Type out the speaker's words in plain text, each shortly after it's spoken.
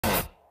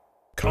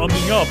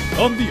Coming up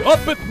on the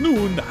Up at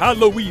Noon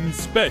Halloween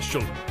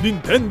special,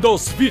 Nintendo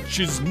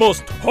Switch's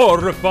most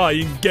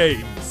horrifying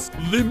games,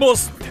 the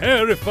most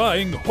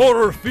terrifying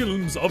horror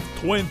films of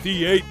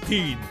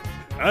 2018,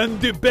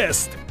 and the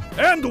best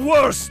and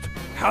worst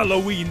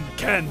Halloween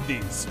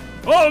candies.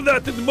 All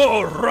that and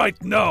more right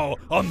now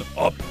on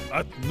Up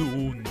at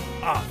Noon.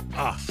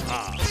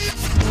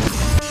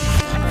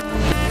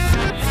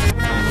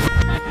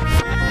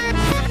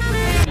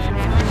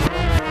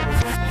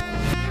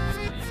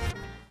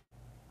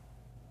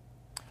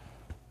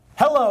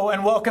 Hello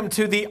and welcome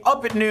to the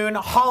Up at Noon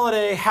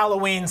Holiday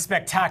Halloween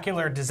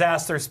Spectacular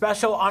Disaster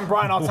Special. I'm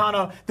Brian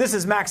Altano. This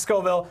is Max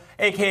Scoville,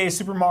 aka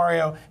Super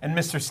Mario, and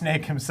Mr.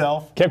 Snake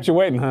himself. Kept you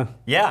waiting, huh?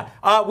 Yeah,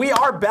 we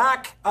are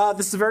back.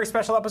 This is a very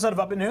special episode of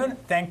Up at Noon.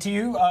 Thanks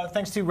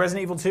to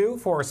Resident Evil 2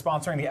 for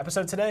sponsoring the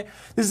episode today.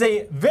 This is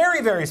a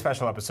very, very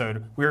special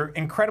episode. We're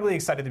incredibly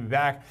excited to be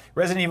back.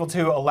 Resident Evil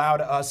 2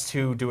 allowed us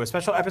to do a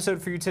special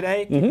episode for you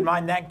today. Keep in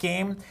mind that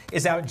game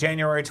is out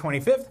January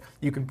 25th.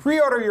 You can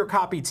pre-order your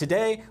copy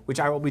today, which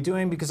I will be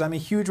doing because I'm a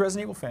huge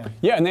Resident Evil fan.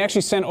 Yeah, and they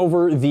actually sent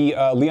over the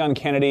Leon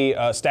Kennedy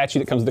statue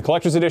that comes with the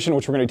collector's edition,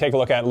 which we're going to take a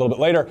look at a little bit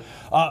later.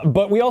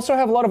 But we also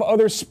have a lot of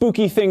other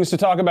spooky things to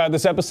talk about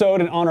this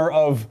episode in honor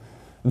of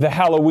the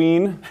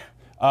Halloween.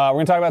 We're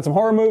going to talk about some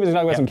horror movies, we're going to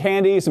talk about some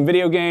candy, some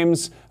video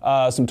games,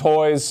 some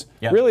toys,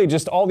 really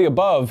just all the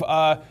above.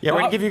 We're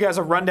going to give you guys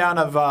a rundown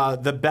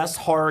of the best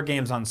horror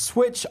games on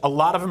Switch. A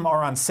lot of them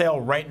are on sale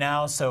right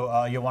now,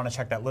 so you'll want to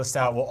check that list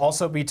out. We'll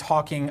also be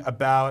talking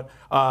about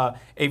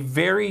a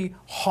very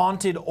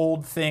haunted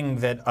old thing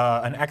that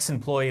an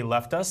ex-employee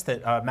left us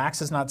that Max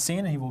has not seen,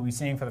 and he will be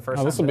seeing for the first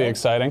time This will be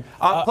exciting.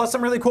 Plus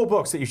some really cool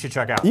books that you should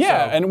check out.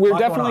 Yeah, so, and we're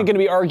definitely going to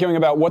be arguing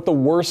about what the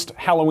worst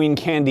Halloween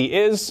candy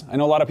is. I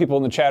know a lot of people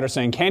in the chat are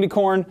saying candy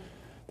corn.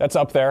 That's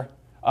up there.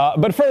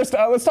 But first,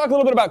 let's talk a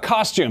little bit about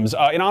costumes.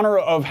 In honor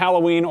of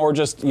Halloween, or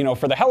just,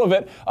 for the hell of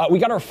it, we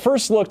got our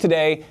first look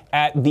today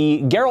at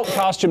the Geralt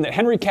costume that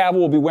Henry Cavill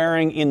will be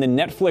wearing in the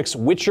Netflix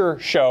Witcher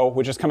show,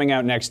 which is coming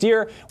out next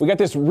year. We got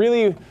this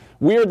really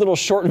weird little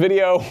short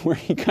video where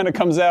he kind of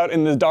comes out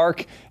in the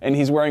dark, and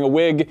he's wearing a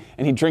wig,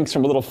 and he drinks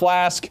from a little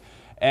flask.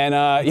 And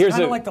it's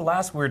kind of like the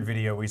last weird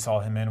video we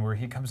saw him in, where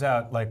he comes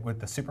out like with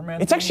the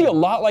Superman. It's actually a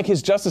lot like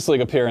his Justice League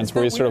appearance,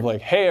 where he's sort of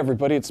like, "Hey,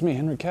 everybody, it's me,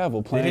 Henry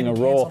Cavill, playing a role."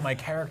 They didn't cancel my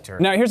character.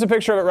 Now, here's a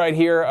picture of it right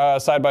here,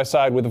 side by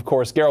side with, of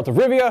course, Geralt of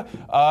Rivia.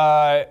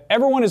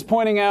 Everyone is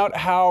pointing out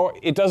how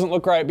it doesn't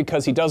look right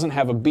because he doesn't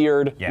have a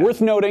beard. Yeah.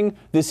 Worth noting,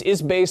 this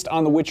is based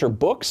on the Witcher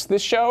books,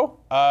 this show,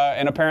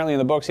 and apparently in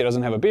the books he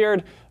doesn't have a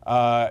beard.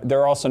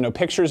 There are also no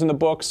pictures in the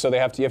books, so you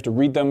have to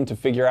read them to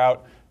figure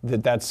out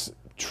that that's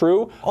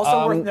true.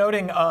 Also worth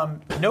noting,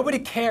 nobody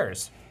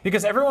cares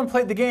because everyone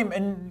played the game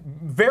and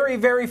very,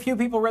 very few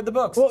people read the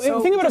books. Well, so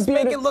the thing about a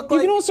beard, make it look you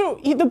like... can also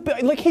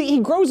he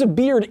grows a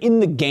beard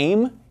in the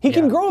game. He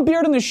can grow a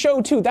beard in the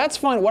show too. That's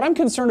fine. What I'm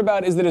concerned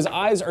about is that his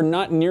eyes are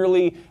not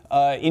nearly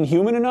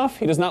inhuman enough.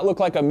 He does not look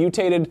like a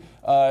mutated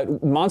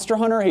monster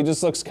hunter. He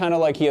just looks kind of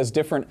like he has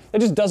different. It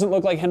just doesn't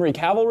look like Henry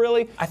Cavill,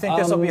 really. I think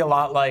this will be a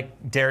lot like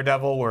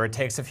Daredevil, where it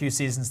takes a few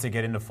seasons to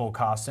get into full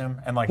costume,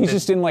 and like he's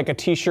just in like a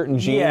t-shirt and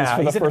jeans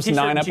for the first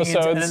 9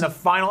 episodes, and then the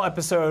final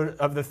episode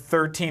of the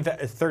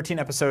 13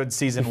 episode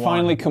season he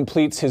finally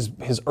completes his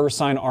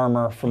Ursine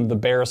armor from the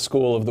Bear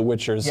School of the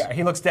Witchers. Yeah,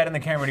 he looks dead in the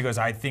camera and he goes,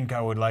 "I think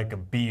I would like a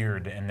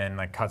beard," and then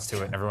like cuts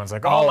to it, and everyone's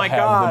like, "Oh my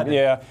god!"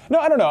 No,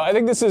 I don't know. I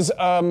think this is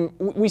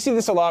we see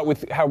this a lot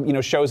with how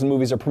shows and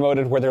movies are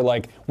promoted, where they're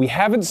like, "We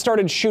haven't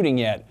started shooting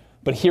yet,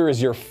 but here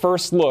is your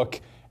first look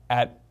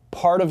at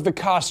part of the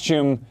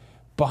costume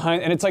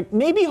behind," and it's like,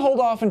 maybe hold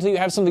off until you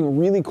have something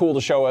really cool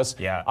to show us.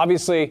 Yeah.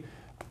 Obviously,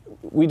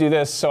 we do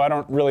this, so I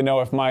don't really know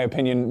if my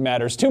opinion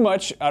matters too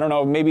much. I don't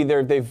know. Maybe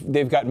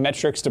they've got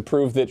metrics to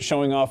prove that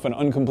showing off an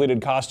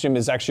uncompleted costume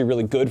is actually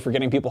really good for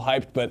getting people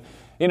hyped. But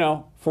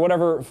for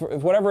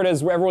whatever it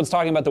is, everyone's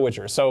talking about The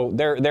Witcher. So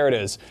there it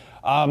is.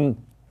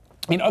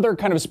 In other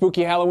kind of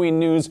spooky Halloween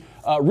news,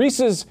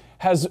 Reese's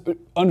has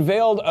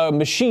unveiled a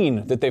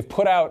machine that they've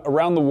put out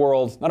around the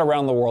world, not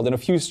around the world, in a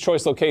few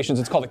choice locations.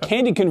 It's called a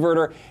candy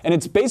converter, and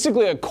it's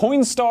basically a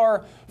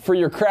Coinstar for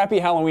your crappy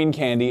Halloween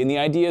candy. And the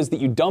idea is that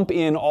you dump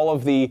in all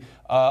of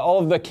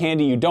the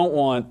candy you don't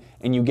want,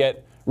 and you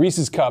get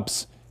Reese's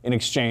Cups in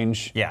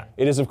exchange. Yeah.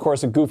 It is, of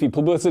course, a goofy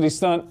publicity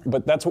stunt,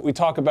 but that's what we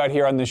talk about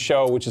here on this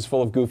show, which is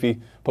full of goofy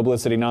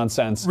publicity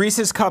nonsense.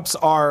 Reese's Cups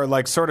are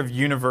like sort of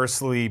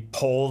universally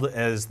polled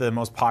as the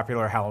most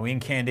popular Halloween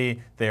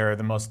candy. They're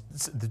the most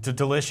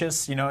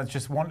delicious.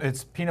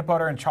 It's peanut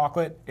butter and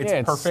chocolate. It's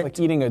perfect. It's like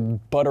eating a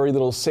buttery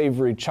little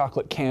savory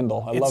chocolate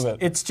candle. I love it.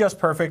 It's just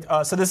perfect.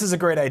 So this is a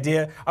great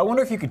idea. I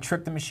wonder if you could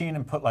trick the machine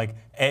and put like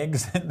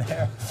eggs in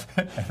there.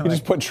 You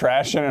just put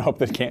trash in and hope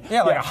that it can't.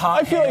 Yeah, like a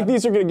hot I feel like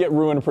these are going to get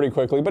ruined pretty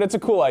quickly. Halloween, but it's a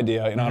cool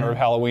idea in honor of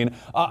Halloween.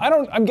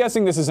 I'm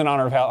guessing this is in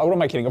honor of Halloween. What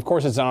am I kidding? Of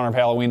course it's in honor of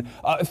Halloween.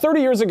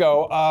 30 years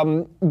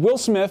ago, Will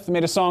Smith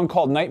made a song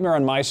called Nightmare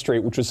on My Street,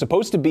 which was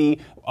supposed to be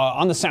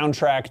on the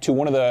soundtrack to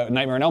one of the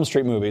Nightmare on Elm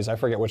Street movies. I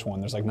forget which one.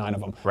 There's like 9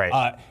 of them.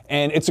 Right.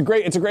 And it's a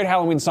great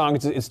Halloween song.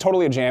 It's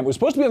totally a jam. It was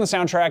supposed to be on the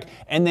soundtrack,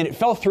 and then it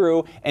fell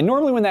through. And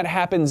normally when that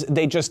happens,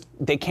 they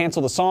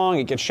cancel the song.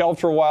 It gets shelved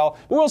for a while.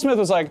 But Will Smith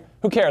was like,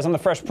 who cares? I'm the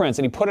Fresh Prince.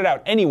 And he put it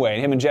out anyway,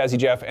 him and Jazzy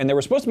Jeff. And there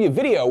was supposed to be a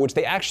video, which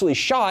they actually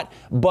shot,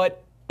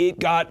 but it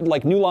got,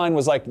 like, New Line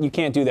was like, you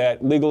can't do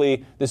that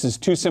legally. This is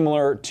too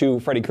similar to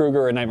Freddy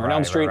Krueger and Nightmare on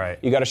Elm Street. Right.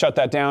 You got to shut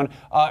that down.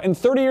 And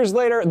 30 years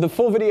later, the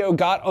full video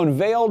got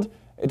unveiled.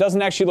 It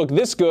doesn't actually look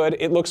this good.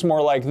 It looks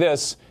more like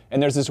this.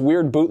 And there's this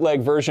weird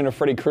bootleg version of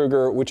Freddy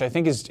Krueger, which I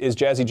think is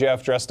Jazzy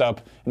Jeff dressed up,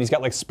 and he's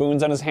got like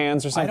spoons on his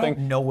hands or something. I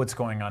don't know what's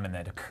going on in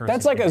that.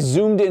 That's like a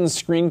zoomed-in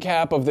screen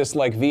cap of this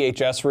like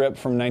VHS rip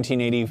from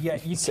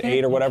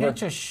 1988 or whatever. You can't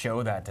just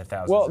show that to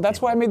thousands. Well, of that's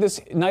people. why I made this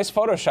nice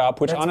Photoshop,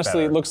 which That's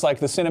honestly better. looks like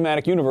the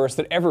cinematic universe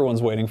that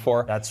everyone's waiting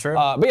for. That's true.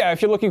 But yeah,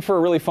 if you're looking for a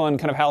really fun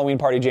kind of Halloween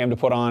party jam to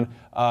put on,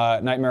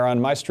 Nightmare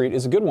on My Street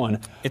is a good one.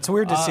 It's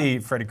weird to see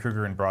Freddy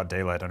Krueger in broad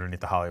daylight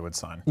underneath the Hollywood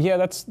sign. Yeah,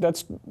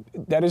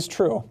 that is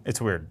true.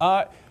 It's weird.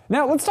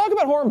 Now let's talk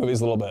about horror movies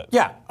a little bit.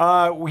 Yeah,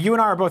 you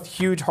and I are both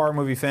huge horror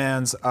movie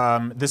fans.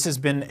 This has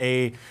been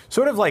a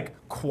sort of like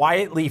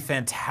quietly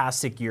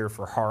fantastic year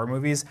for horror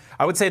movies.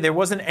 I would say there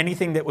wasn't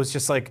anything that was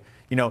just like,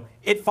 you know,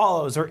 It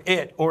Follows or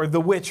It or The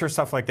Witch or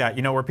stuff like that,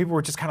 you know, where people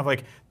were just kind of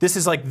like, this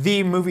is like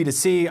the movie to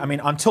see. I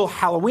mean, until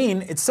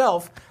Halloween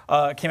itself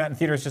came out in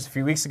theaters just a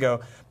few weeks ago.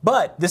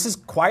 But this has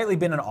quietly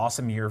been an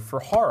awesome year for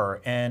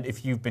horror. And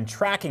if you've been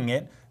tracking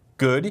it,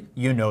 good,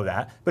 you know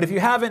that. But if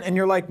you haven't and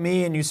you're like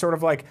me and you sort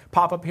of like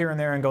pop up here and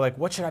there and go like,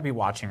 what should I be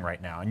watching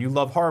right now? And you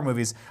love horror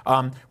movies,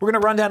 we're going to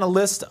run down a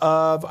list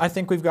of, I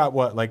think we've got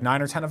what, like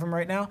 9 or 10 of them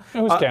right now?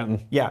 Who's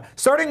counting? Yeah,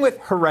 starting with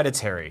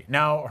Hereditary.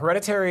 Now,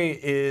 Hereditary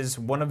is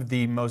one of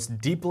the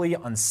most deeply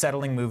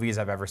unsettling movies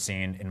I've ever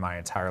seen in my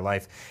entire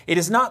life. It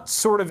is not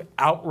sort of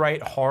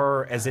outright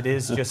horror as it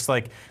is just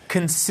like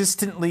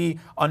consistently,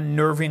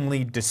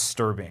 unnervingly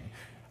disturbing.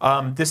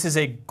 This is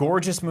a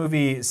gorgeous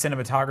movie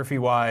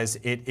cinematography-wise.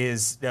 It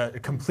is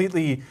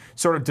completely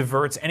sort of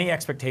diverts any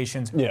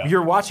expectations. Yeah.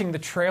 You're watching the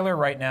trailer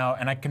right now,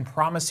 and I can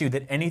promise you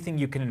that anything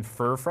you can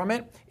infer from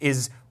it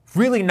is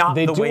really not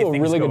the way things go. They do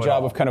a really good at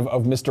job all. of kind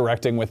of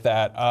misdirecting with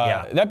that.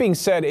 Yeah. That being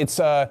said,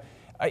 it's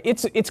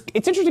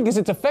interesting because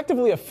it's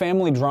effectively a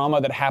family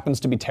drama that happens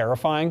to be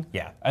terrifying.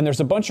 Yeah. And there's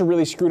a bunch of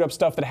really screwed up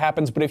stuff that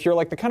happens, but if you're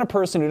like the kind of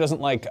person who doesn't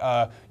like,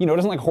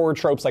 doesn't like horror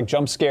tropes like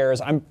jump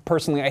scares, I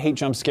hate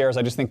jump scares.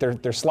 I just think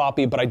they're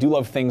sloppy, but I do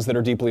love things that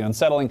are deeply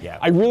unsettling. Yeah.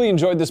 I really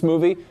enjoyed this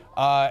movie,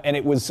 and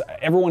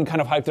everyone kind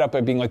of hyped it up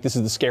by being like, this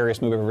is the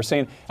scariest movie I've ever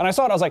seen. And I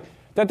saw it, I was like,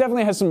 that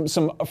definitely has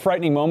some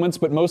frightening moments,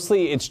 but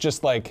mostly it's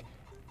just like,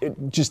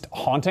 just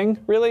haunting,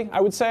 really, I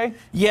would say.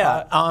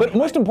 Yeah. But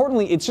most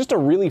importantly, it's just a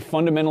really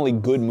fundamentally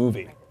good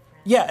movie.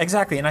 Yeah,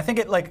 exactly. And I think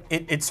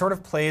it sort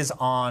of plays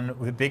on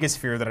the biggest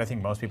fear that I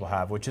think most people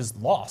have, which is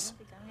loss.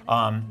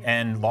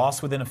 And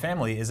loss within a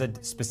family is a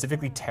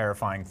specifically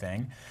terrifying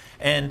thing.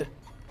 And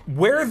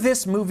where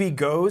this movie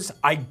goes,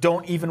 I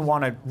don't even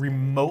want to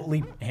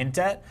remotely hint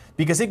at,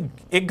 because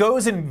it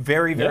goes in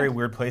very, very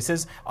weird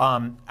places.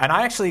 And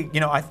I actually,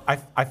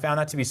 I found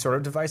that to be sort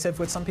of divisive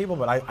with some people,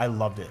 but I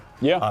loved it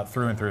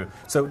through and through.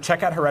 So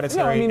check out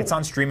Hereditary. It's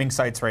on streaming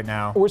sites right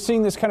now. We're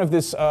seeing this kind of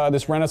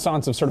this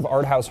renaissance of sort of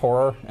art house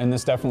horror, and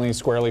this definitely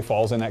squarely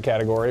falls in that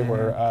category.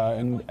 Where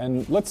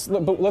and let's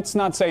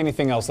not say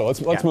anything else though.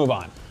 Let's move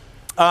on.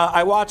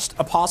 I watched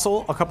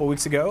Apostle a couple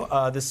weeks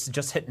ago. This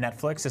just hit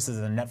Netflix. This is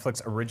a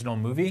Netflix original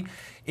movie.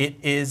 It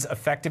is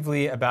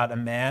effectively about a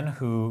man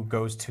who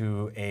goes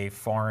to a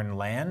foreign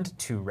land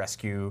to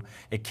rescue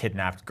a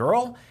kidnapped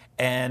girl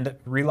and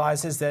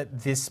realizes that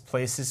this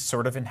place is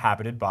sort of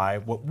inhabited by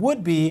what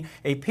would be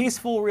a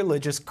peaceful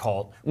religious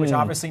cult, which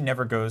obviously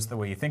never goes the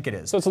way you think it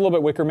is. So it's a little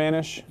bit Wicker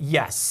Man-ish?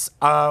 Yes.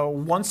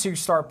 Once you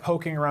start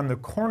poking around the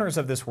corners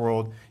of this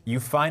world,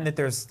 you find that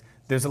there's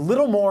a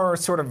little more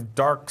sort of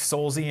Dark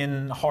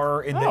Soulsian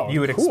horror in that you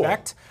would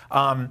expect,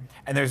 and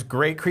there's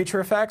great creature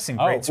effects and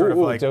great sort of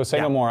like. Say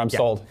no more. I'm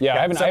sold. Yeah,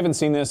 I haven't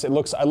seen this. It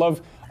looks. I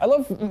love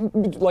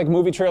like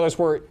movie trailers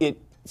where it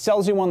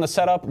sells you on the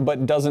setup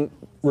but doesn't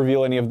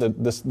reveal any of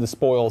the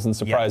spoils and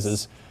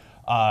surprises.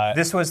 Yes.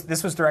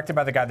 This was directed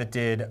by the guy that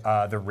did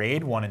The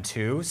Raid 1 and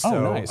 2.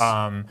 So,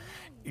 nice.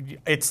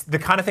 It's the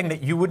kind of thing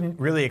that you wouldn't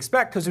really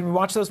expect, because when we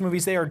watch those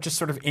movies, they are just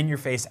sort of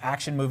in-your-face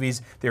action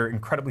movies. They're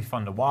incredibly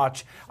fun to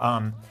watch.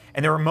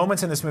 And there were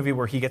moments in this movie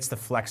where he gets to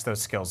flex those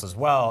skills as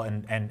well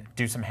and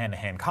do some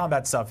hand-to-hand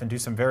combat stuff and do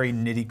some very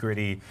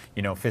nitty-gritty,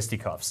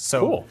 fisticuffs. So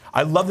cool.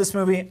 I love this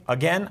movie.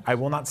 Again, I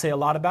will not say a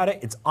lot about it.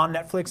 It's on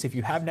Netflix. If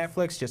you have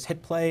Netflix, just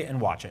hit play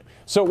and watch it.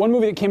 So one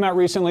movie that came out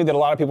recently that a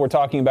lot of people were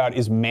talking about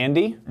is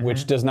Mandy,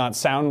 which does not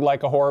sound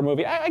like a horror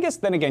movie. I guess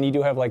then again, you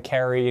do have like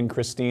Carrie and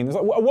Christine.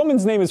 A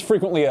woman's name is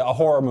frequently a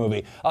horror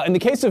movie. In the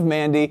case of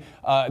Mandy,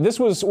 this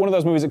was one of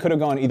those movies that could have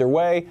gone either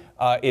way.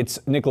 It's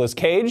Nicolas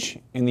Cage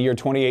in the year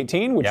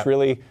 2018, which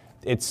really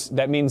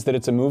that means that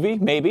it's a movie,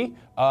 maybe.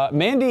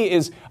 Mandy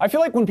is, I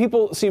feel like when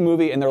people see a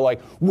movie and they're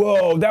like,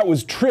 whoa, that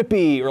was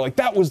trippy, or like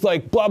that was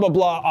like blah blah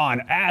blah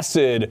on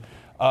acid.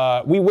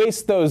 We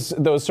waste those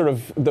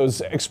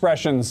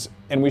expressions,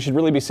 and we should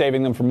really be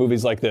saving them for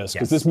movies like this,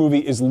 because this movie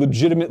is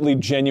legitimately,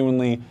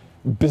 genuinely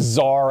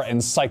bizarre and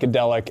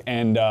psychedelic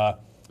and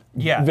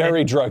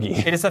very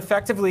druggy. It is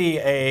effectively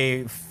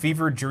a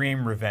fever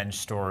dream revenge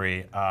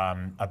story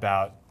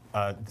about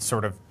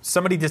sort of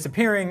somebody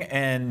disappearing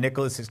and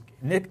Nicolas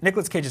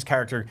Cage's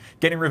character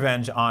getting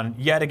revenge on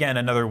yet again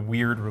another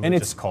weird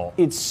religious cult.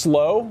 It's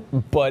slow,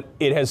 but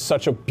it has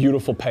such a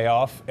beautiful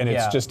payoff, and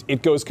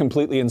it goes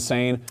completely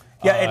insane.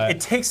 Yeah, it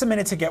takes a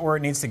minute to get where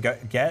it needs to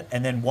get,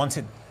 and then once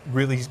it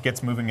really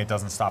gets moving, it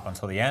doesn't stop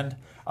until the end.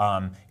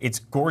 It's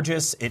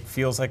gorgeous. It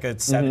feels like a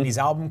 70s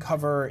album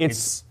cover.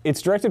 It's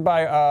directed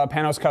by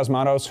Panos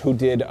Cosmatos, who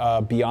did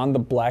Beyond the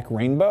Black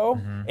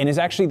Rainbow, and is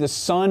actually the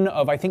son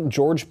of, I think,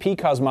 George P.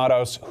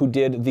 Cosmatos, who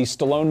did the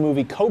Stallone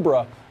movie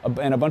Cobra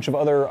and a bunch of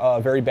other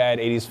very bad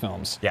 80s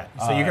films. Yeah,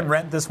 so you can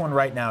rent this one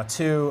right now,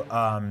 too.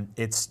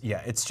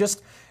 It's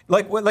just...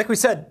 Like we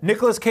said,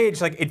 Nicolas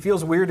Cage, like, it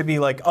feels weird to be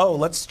like, oh,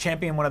 let's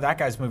champion one of that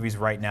guy's movies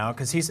right now,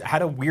 because he's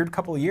had a weird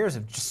couple of years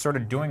of just sort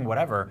of doing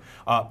whatever.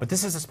 But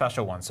this is a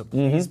special one, so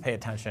please pay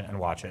attention and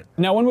watch it.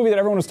 Now, one movie that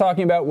everyone was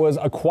talking about was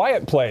A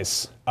Quiet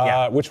Place,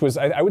 which was,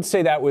 I would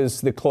say that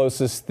was the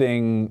closest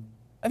thing.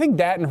 I think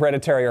that and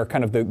Hereditary are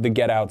kind of the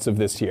get-outs of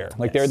this year.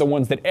 Like, they're the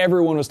ones that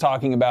everyone was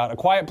talking about. A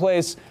Quiet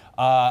Place,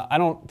 I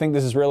don't think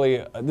this is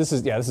really, this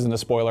isn't a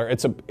spoiler.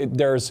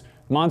 There's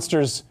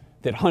monsters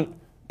that hunt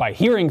by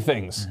hearing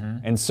things,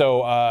 and so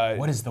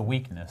what is the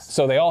weakness?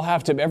 So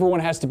everyone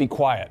has to be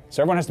quiet.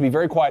 So everyone has to be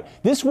very quiet.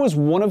 This was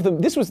one of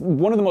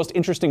the most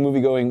interesting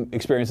movie-going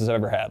experiences I've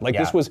ever had. Like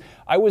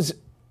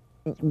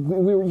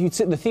you'd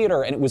sit in the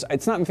theater, and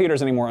it's not in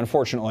theaters anymore,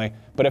 unfortunately,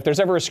 but if there's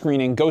ever a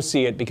screening, go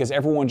see it, because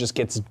everyone just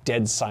gets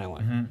dead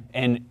silent.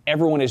 And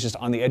everyone is just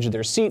on the edge of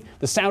their seat.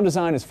 The sound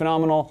design is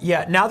phenomenal.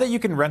 Yeah, now that you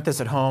can rent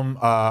this at home,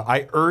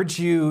 I urge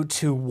you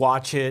to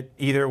watch it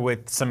either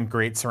with some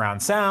great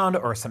surround sound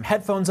or some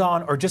headphones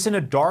on, or just in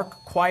a dark,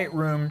 quiet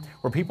room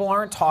where people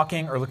aren't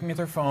talking or looking at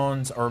their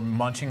phones or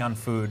munching on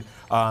food.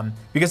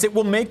 Because it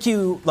will make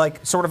you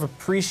like sort of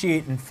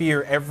appreciate and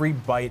fear every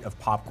bite of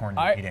popcorn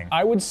you're eating.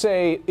 I would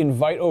say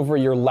invite over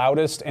your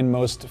loudest and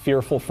most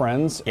fearful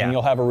friends, and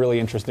you'll have a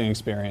really interesting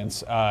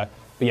experience. But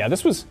yeah,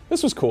 this was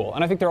cool,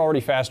 and I think they're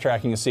already fast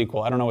tracking a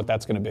sequel. I don't know what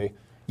that's going to be.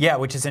 Yeah,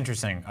 which is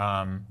interesting.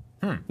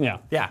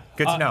 Yeah,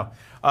 good to know.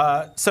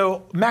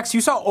 So, Max,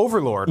 you saw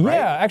Overlord, right?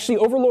 Yeah, actually,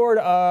 Overlord,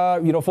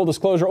 full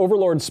disclosure,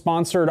 Overlord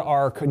sponsored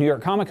our New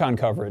York Comic Con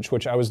coverage,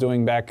 which I was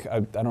doing back,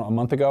 I don't know, a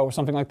month ago or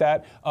something like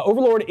that.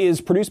 Overlord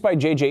is produced by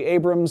J.J.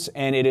 Abrams,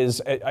 and it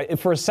is,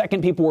 for a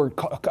second, people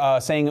were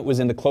saying it was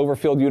in the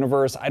Cloverfield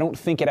universe. I don't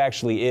think it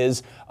actually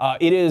is.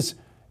 It is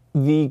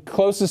the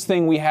closest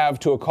thing we have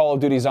to a Call of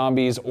Duty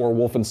Zombies or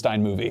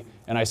Wolfenstein movie,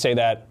 and I say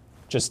that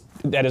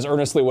that is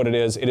earnestly what it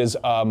is. It is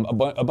a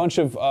bunch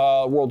of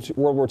World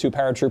War II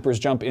paratroopers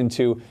jump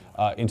into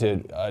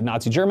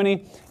Nazi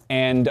Germany,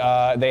 and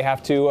they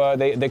have to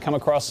they come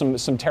across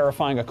some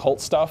terrifying occult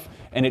stuff,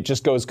 and it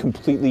just goes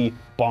completely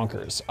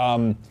bonkers.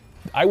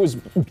 I was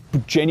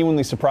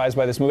genuinely surprised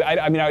by this movie.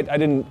 I mean, I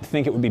didn't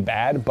think it would be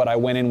bad, but I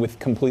went in with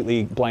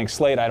completely blank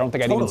slate. I don't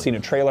think I'd even seen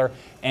a trailer,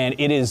 and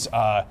it is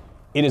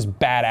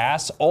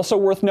badass. Also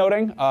worth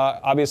noting,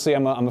 obviously,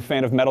 I'm a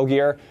fan of Metal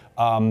Gear.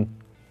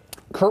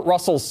 Kurt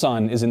Russell's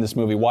son is in this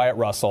movie, Wyatt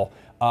Russell.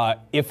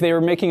 If they were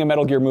making a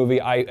Metal Gear movie,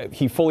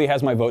 he fully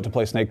has my vote to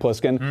play Snake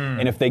Plissken.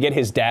 And if they get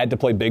his dad to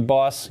play Big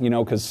Boss,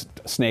 because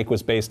Snake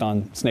was based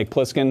on Snake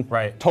Plissken,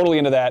 right? Totally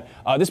into that.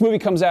 This movie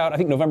comes out, I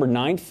think, November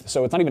 9th,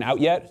 so it's not even out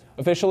yet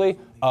officially.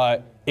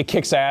 It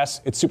kicks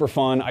ass. It's super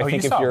fun. I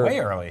think you saw it way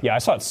early. Yeah, I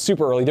saw it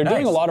super early. They're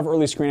doing a lot of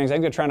early screenings. I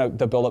think they're trying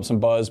to build up some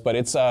buzz, but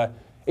it's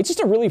just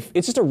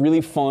a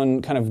really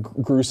fun kind of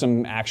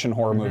gruesome action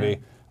horror movie.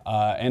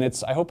 And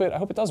I hope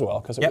it does well,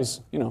 because it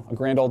was a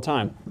grand old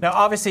time. Now,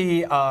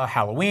 obviously,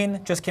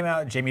 Halloween just came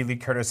out. Jamie Lee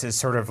Curtis's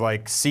sort of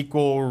like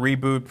sequel,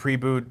 reboot,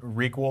 pre-boot,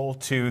 requel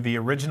to the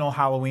original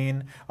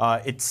Halloween.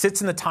 It sits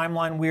in the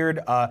timeline weird.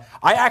 I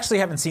actually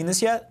haven't seen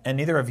this yet, and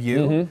neither have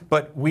you.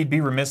 But we'd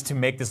be remiss to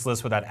make this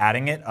list without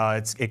adding it.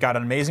 It got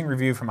an amazing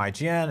review from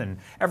IGN and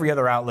every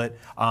other outlet,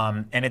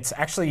 and it's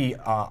actually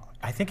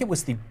I think it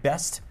was the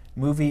best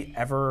movie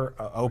ever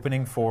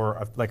opening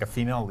for a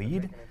female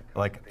lead.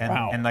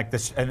 And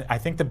I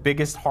think the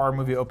biggest horror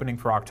movie opening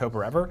for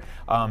October ever.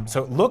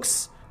 So it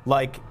looks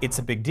like it's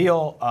a big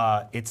deal.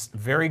 It's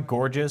very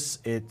gorgeous.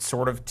 It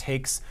sort of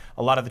takes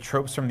a lot of the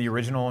tropes from the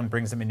original and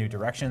brings them in new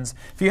directions.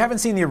 If you haven't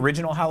seen the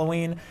original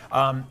Halloween,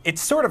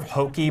 it's sort of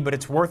hokey, but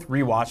it's worth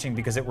rewatching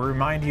because it will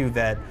remind you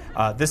that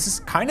this is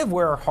kind of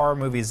where horror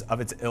movies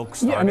of its ilk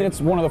started. Yeah, I mean, it's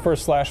one of the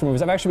first slasher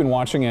movies. I've actually been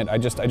watching it. I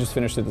just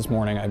finished it this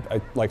morning.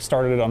 I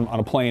started it on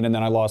a plane, and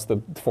then I lost the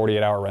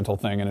 48-hour rental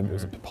thing, and it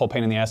was a whole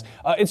pain in the ass.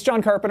 It's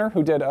John Carpenter,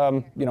 who did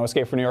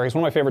Escape from New York. He's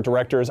one of my favorite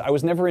directors. I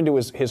was never into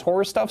his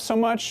horror stuff so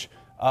much.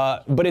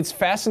 But it's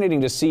fascinating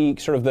to see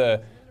sort of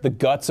the the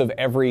guts of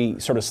every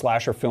sort of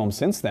slasher film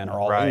since then are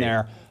all Right. in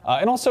there.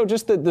 And also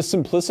just the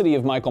simplicity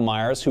of Michael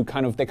Myers, who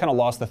they kind of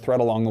lost the thread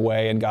along the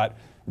way and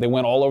they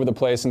went all over the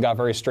place and got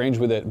very strange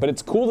with it. But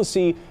it's cool to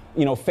see,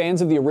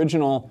 fans of the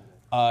original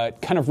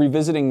kind of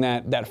revisiting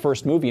that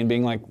first movie and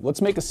being like,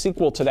 let's make a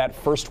sequel to that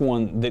first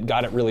one that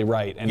got it really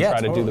right and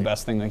try to do the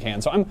best thing they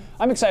can. So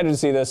I'm excited to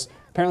see this.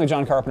 Apparently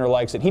John Carpenter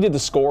likes it. He did the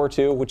score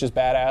too, which is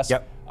badass.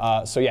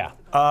 Yep. So yeah.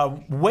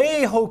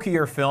 Way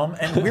hokier film,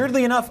 and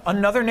weirdly enough,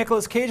 another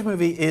Nicolas Cage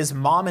movie is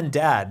Mom and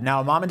Dad.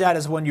 Now, Mom and Dad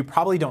is one you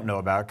probably don't know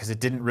about because it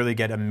didn't really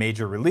get a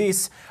major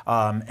release,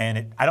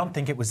 and I don't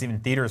think it was even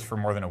theaters for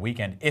more than a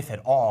weekend, if at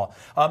all.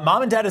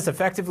 Mom and Dad is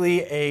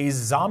effectively a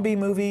zombie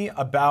movie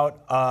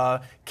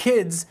about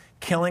kids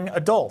killing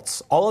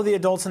adults. All of the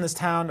adults in this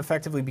town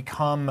effectively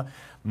become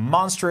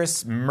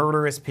monstrous,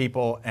 murderous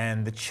people,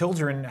 and the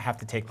children have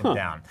to take them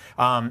down.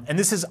 And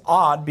this is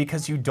odd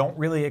because you don't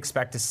really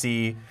expect to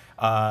see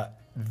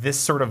this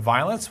sort of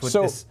violence with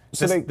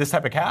this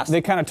type of cast.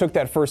 They kind of took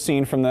that first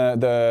scene from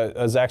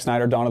the Zack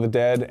Snyder Dawn of the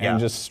Dead and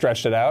just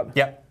stretched it out.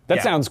 Yep.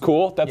 That sounds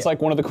cool. That's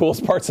like one of the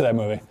coolest parts of that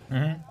movie.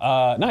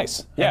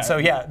 Nice. Yeah. And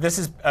so this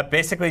is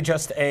basically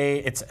just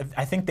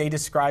I think they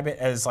describe it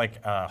as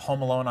like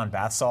Home Alone on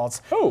bath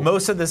salts. Ooh.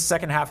 Most of the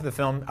second half of the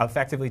film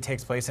effectively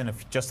takes place in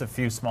just a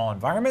few small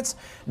environments.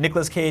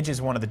 Nicolas Cage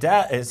is one of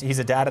the he's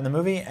a dad in the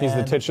movie. He's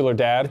the titular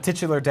dad.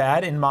 Titular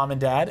dad in Mom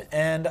and Dad,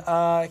 and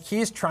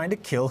he's trying to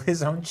kill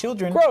his own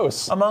children.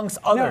 Gross. Amongst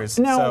others.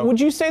 Now, would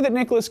you say that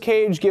Nicolas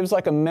Cage gives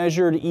like a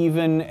measured,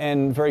 even,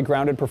 and very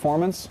grounded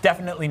performance?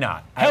 Definitely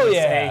not. Hell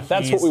yeah.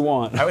 That's what we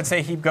want. I would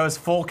say he goes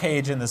full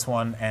Cage in this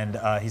one, and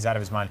he's out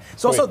of his mind.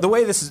 So also, the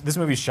way this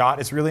movie's shot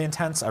is really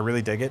intense. I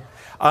really dig it.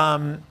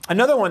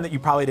 Another one that you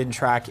probably didn't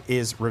track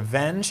is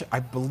Revenge.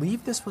 I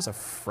believe this was a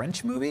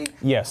French movie.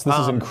 Yes, this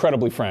is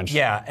incredibly French.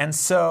 Yeah, and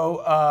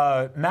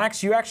so,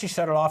 Max, you actually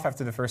shut it off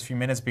after the first few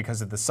minutes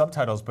because of the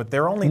subtitles, but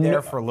they're only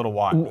there for a little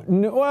while.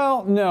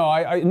 No.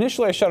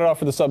 Initially I shut it off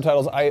for the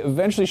subtitles. I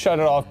eventually shut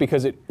it off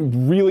because it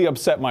really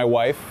upset my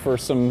wife for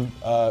some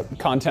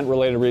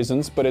content-related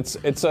reasons. But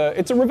it's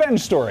a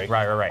revenge story.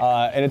 Right.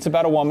 And it's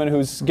about a woman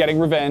who's getting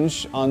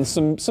revenge on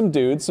some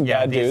dudes,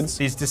 bad dudes.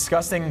 These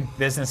disgusting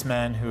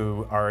businessmen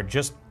who are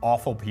just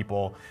awful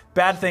people.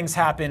 Bad things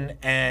happen,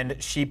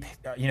 and she,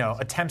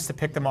 attempts to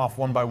pick them off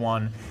one by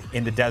one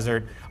in the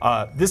desert.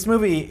 This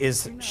movie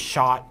is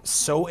shot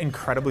so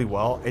incredibly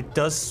well. It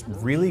does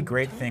really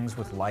great things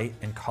with light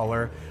and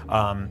color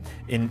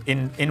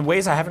in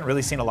ways I haven't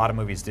really seen a lot of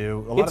movies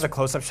do. A lot of the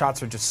close-up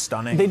shots are just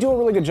stunning. They do a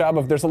really good job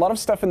of. There's a lot of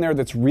stuff in there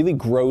that's really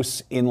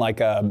gross in like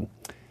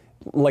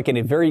in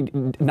a very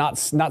not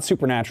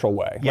supernatural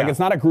way. Yeah. Like it's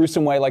not a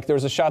gruesome way. Like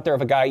there's a shot there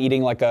of a guy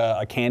eating like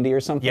a candy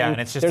or something. Yeah, and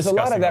it's just there's a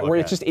lot of that where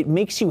at. it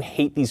makes you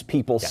hate these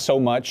people so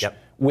much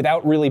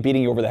without really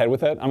beating you over the head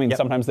with it. I mean,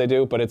 sometimes they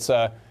do, but it's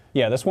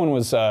this one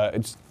was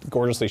it's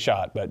gorgeously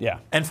shot, but yeah.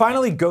 And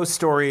finally, Ghost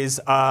Stories.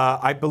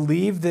 I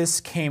believe this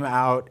came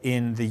out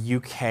in the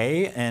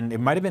UK, and it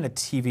might have been a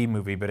TV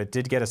movie, but it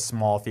did get a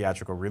small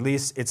theatrical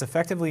release. It's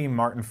effectively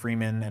Martin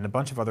Freeman and a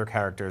bunch of other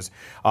characters,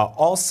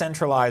 all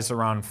centralized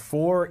around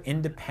 4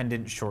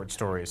 independent short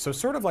stories. So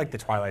sort of like the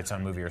Twilight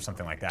Zone movie or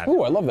something like that.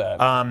 Ooh, I love that.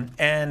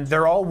 And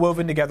they're all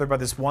woven together by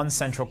this one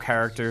central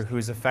character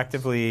who's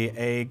effectively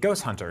a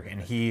ghost hunter,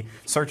 and he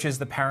searches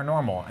the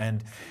paranormal.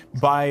 And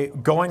by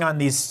going on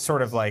these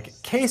sort of like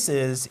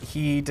cases,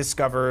 he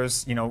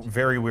discovers,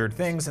 very weird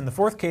things. And the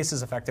 4th case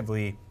is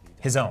effectively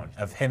his own,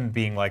 of him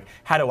being like,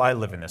 how do I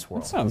live in this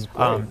world? That sounds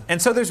great.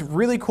 And so there's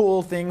really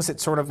cool things that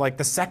sort of like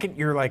the second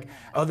you're like,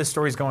 oh, this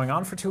story's going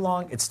on for too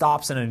long, it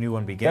stops and a new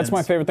one begins. That's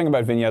my favorite thing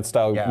about vignette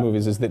style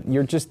movies is that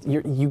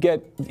you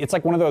get, it's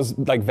like one of those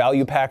like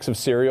value packs of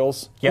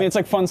cereals. I mean, it's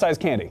like fun size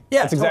candy.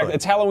 Yeah, it's exactly. totally.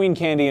 It's Halloween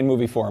candy in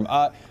movie form.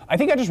 I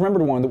think I just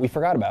remembered one that we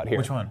forgot about here.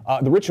 Which one?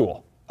 The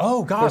Ritual.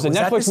 Oh God, There's a was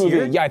that Netflix this movie.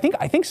 year? Yeah,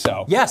 I think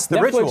so. Yes,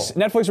 The Ritual.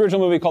 Netflix original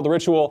movie called The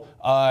Ritual.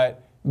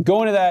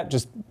 Go into that,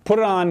 just put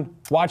it on,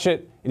 watch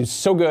it. It is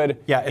so good.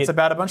 Yeah, it's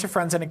about a bunch of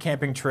friends on a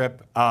camping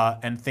trip,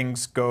 and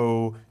things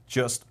go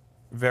just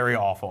very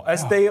awful.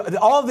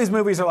 All of these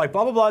movies are like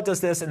blah blah blah does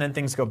this, and then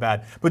things go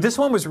bad. But this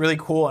one was really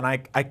cool, and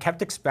I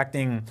kept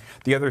expecting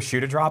the other shoe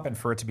to drop and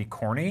for it to be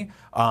corny.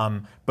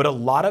 But a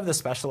lot of the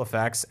special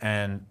effects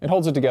and it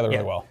holds it together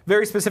really well.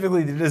 Very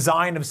specifically, the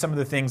design of some of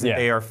the things that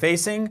they are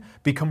facing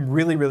become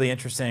really really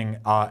interesting.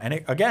 And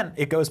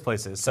it goes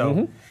places.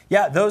 So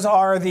those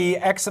are the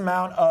X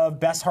amount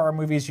of best horror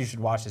movies you should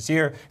watch this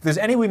year. If there's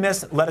any we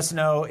missed, let us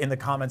know in the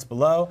comments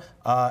below,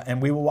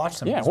 and we will watch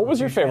them. Yeah. What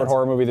was your favorite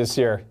horror movie this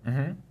year?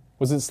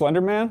 Was it Slender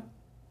Man?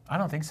 I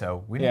don't think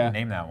so. We didn't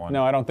name that one.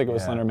 No, I don't think it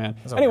was Slender Man.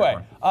 That's a Anyway,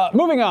 weird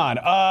moving on.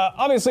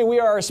 Obviously, we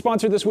are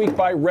sponsored this week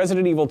by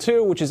Resident Evil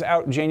 2, which is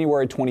out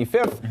January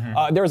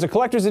 25th. There is a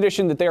collector's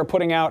edition that they are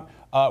putting out,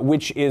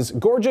 which is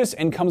gorgeous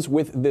and comes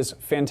with this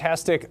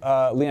fantastic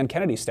Leon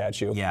Kennedy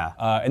statue. Yeah.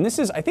 And this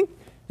is, I think,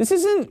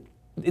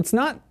 it's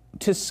not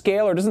to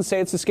scale, or doesn't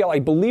say it's to scale. I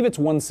believe it's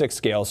 1/6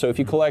 scale. So if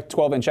you collect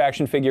 12-inch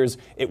action figures,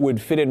 it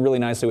would fit in really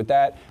nicely with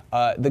that.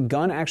 The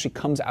gun actually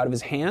comes out of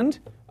his hand,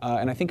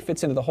 and I think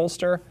fits into the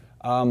holster.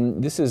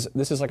 This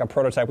is like a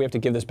prototype. We have to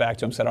give this back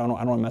to him, so I don't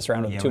want to mess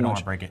around with it too we don't much. want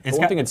to break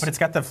it. But it's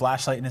got the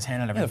flashlight in his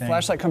hand and everything. the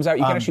flashlight comes out.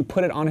 You can actually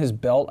put it on his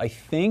belt, I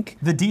think.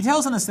 The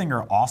details on this thing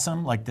are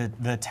awesome. Like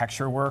the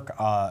texture work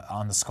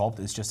on the sculpt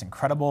is just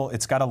incredible.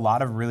 It's got a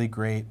lot of really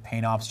great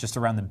paint ops just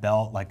around the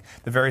belt, like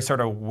the very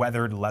sort of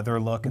weathered leather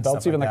look. The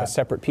belt's even like a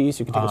separate piece.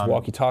 You can take his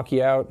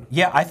walkie-talkie out.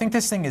 Yeah, I think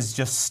this thing is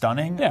just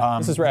stunning. Yeah,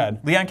 this is rad.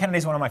 Leon Kennedy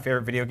is one of my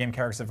favorite video game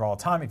characters of all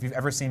time. If you've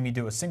ever seen me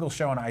do a single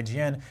show on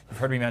IGN, you've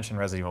heard me mention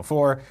Resident Evil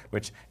 4,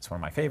 which is one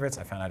of my favorites.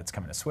 I found out it's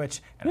coming to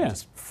Switch, and I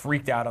just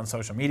freaked out on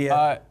social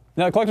media.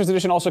 Now, the collector's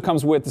edition also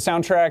comes with the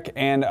soundtrack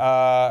and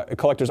a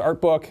collector's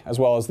art book, as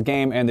well as the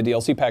game and the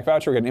DLC pack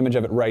voucher. We got an image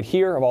of it right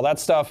here, of all that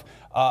stuff.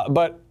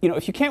 But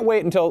if you can't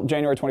wait until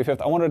January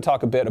 25th, I wanted to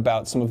talk a bit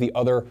about some of the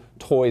other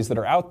toys that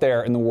are out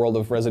there in the world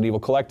of Resident Evil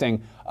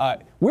collecting.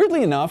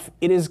 Weirdly enough,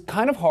 it is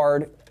kind of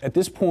hard at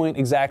this point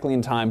exactly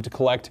in time to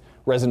collect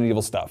Resident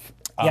Evil stuff.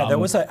 Yeah, there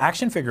was an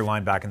action figure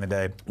line back in the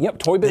day. Yep,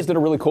 Toy Biz did a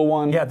really cool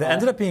one. Yeah, that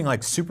ended up being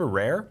like super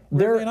rare.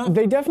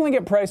 They definitely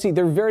get pricey.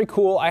 They're very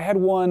cool. I had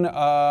one,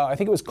 I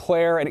think it was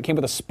Claire, and it came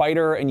with a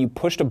spider, and you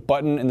pushed a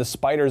button, and the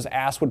spider's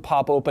ass would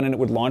pop open, and it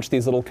would launch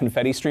these little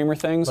confetti streamer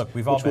things. Look,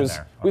 we've all been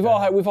there. We've all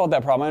had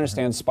that problem. I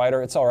understand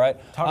spider. It's all right.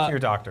 Talk to your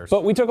doctors.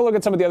 But we took a look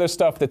at some of the other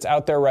stuff that's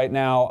out there right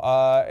now,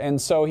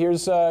 and so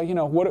here's,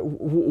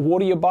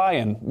 what are you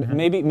buying?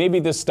 Maybe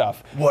this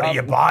stuff. What are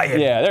you buying?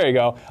 Yeah, there you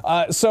go.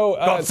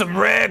 Got some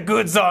rare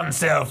goods on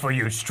sale for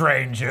you,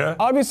 stranger.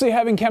 Obviously,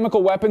 having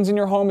chemical weapons in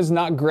your home is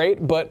not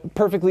great, but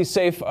perfectly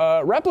safe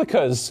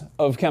replicas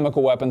of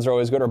chemical weapons are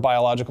always good, or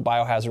biological,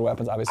 biohazard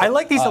weapons, obviously. I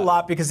like these a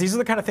lot because these are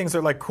the kind of things that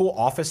are like cool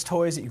office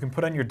toys that you can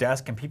put on your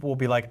desk, and people will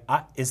be like,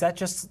 is that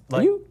just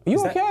like... Are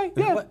you okay?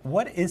 Yeah.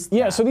 What is that?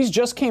 Yeah, so these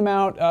just came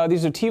out.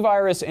 These are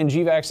T-Virus and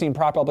G-Vaccine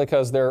prop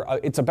replicas.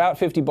 It's about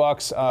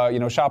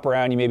 $50. Shop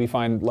around. You maybe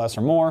find less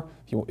or more.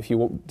 If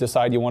you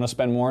decide you want to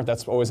spend more,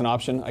 that's always an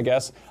option, I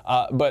guess.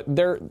 But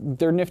they're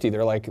nifty.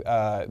 They're like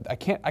I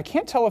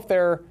can't tell if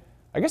they're.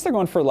 I guess they're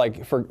going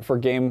for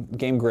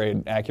game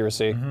grade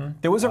accuracy.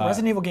 There was a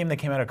Resident Evil game that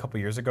came out a couple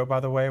years ago, by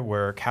the way,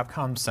 where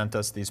Capcom sent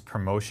us these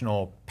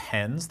promotional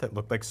pens that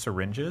looked like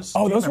syringes.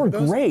 Oh, those were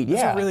great. Those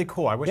Yeah, are really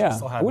cool. I wish I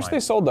still had I wish mine. they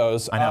sold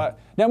those. I know.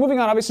 Now, moving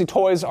on. Obviously,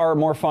 toys are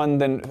more fun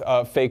than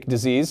fake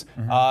disease.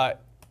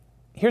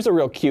 Here's a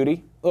real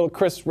cutie. Little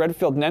Chris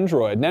Redfield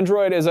Nendroid.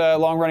 Nendroid is a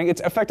long-running,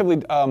 it's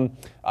effectively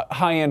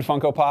high-end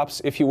Funko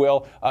Pops, if you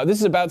will. This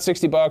is about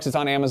 $60. It's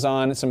on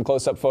Amazon. Some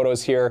close-up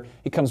photos here.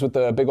 He comes with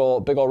a big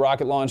old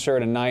rocket launcher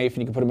and a knife,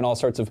 and you can put him in all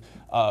sorts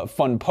of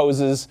fun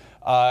poses.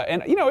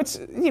 And it's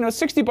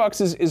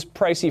 $60 is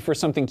pricey for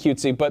something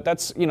cutesy, but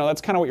that's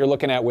kind of what you're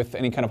looking at with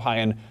any kind of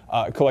high-end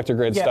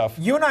collector-grade stuff.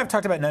 You and I have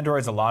talked about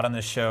Nendroids a lot on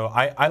this show.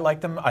 I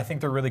like them. I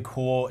think they're really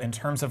cool in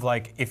terms of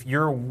like if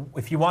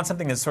you want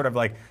something that's sort of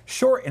like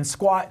short and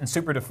squat and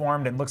super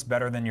deformed and looks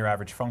better than your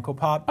average Funko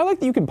Pop. I like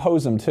that you can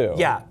pose them too.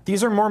 Yeah,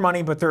 these are more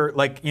money, but they're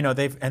like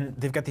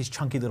they've got these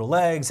chunky little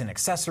legs and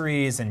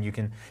accessories, and you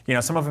can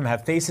some of them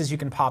have faces you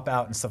can pop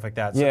out and stuff like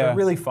that. So they're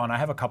really fun. I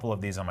have a couple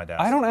of these on my desk.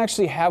 I don't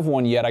actually have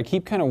one yet. I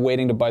keep kind of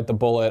waiting to bite the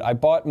bullet. I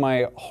bought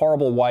my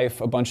horrible wife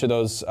a bunch of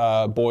those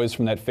boys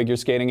from that figure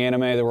skating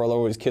anime. They were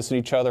always kissing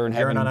each other and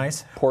Urine having on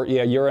Ice.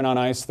 Urine on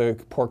Ice, the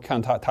pork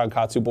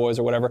tonkatsu boys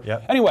or whatever.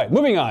 Yep. Anyway,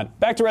 moving on.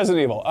 Back to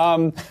Resident Evil.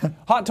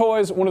 Hot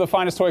Toys, one of the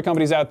finest toy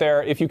companies out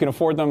there. If you can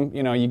afford them,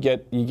 you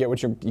get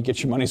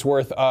your money's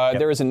worth.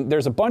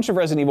 There's a bunch of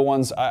Resident Evil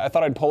ones. I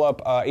thought I'd pull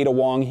up Ada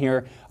Wong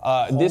here.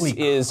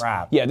 Holy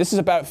crap. This is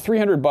about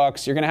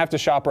 $300. You're gonna have to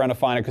shop around to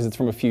find it because it's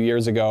from a few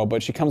years ago.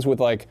 But she comes with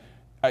like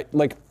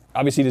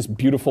obviously this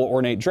beautiful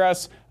ornate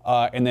dress,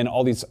 and then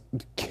all these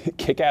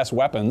kick-ass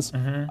weapons.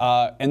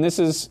 And this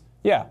is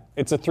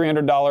it's a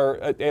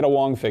 $300 Ada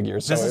Wong figure.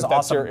 So this is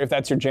awesome. If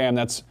that's your jam,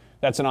 that's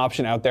an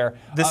option out there.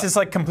 This is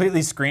like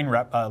completely screen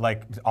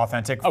like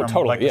authentic from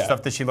the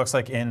stuff that she looks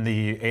like in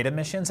the Ada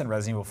missions in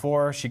Resident Evil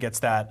 4. She gets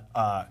that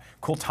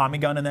cool Tommy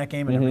gun in that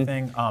game and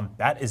everything.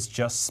 That is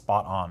just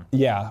spot on.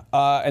 Yeah,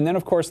 and then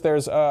of course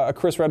there's a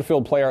Chris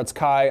Redfield PlayArts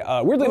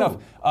Kai. Weirdly enough,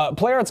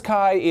 PlayArts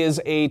Kai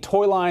is a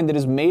toy line that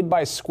is made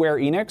by Square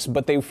Enix,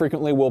 but they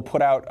frequently will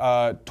put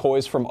out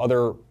toys from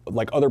other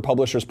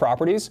publishers'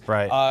 properties.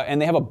 Right. And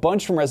they have a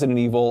bunch from Resident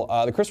Evil.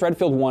 The Chris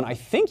Redfield one, I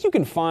think you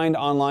can find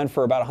online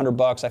for about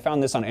 $100. I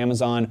found this on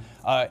Amazon.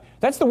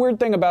 That's the weird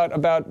thing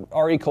about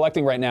RE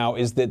collecting right now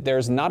is that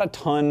there's not a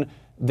ton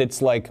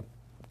that's like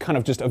kind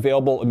of just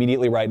available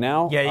immediately right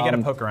now. Yeah, you got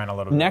to poke around a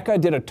little bit.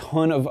 NECA did a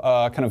ton of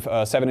kind of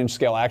 7-inch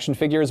scale action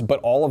figures, but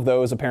all of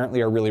those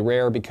apparently are really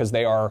rare because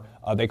they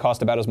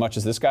cost about as much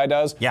as this guy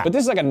does. Yeah. But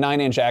this is like a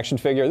 9-inch action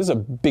figure. This is a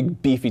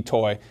big, beefy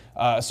toy.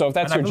 So if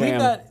that's your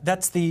jam, I believe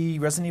that's the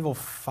Resident Evil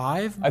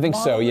 5 I think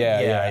model? so.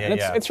 Yeah. And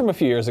it's from a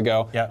few years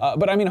ago. Yeah.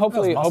 But I mean,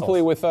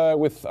 hopefully with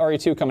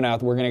RE2 coming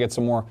out, we're going to get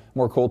some more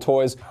cool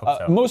toys.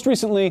 So. Most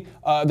recently,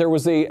 there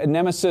was a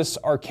Nemesis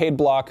arcade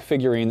block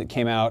figurine that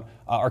came out.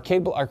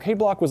 Arcade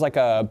block was like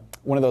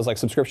one of those like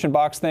subscription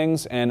box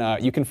things,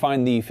 and you can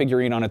find the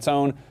figurine on its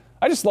own.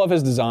 I just love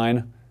his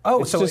design.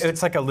 Oh, so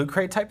it's like a Loot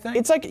Crate type thing?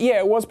 It's like, yeah,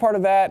 it was part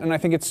of that, and I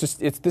think this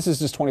is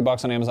just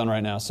 $20 on Amazon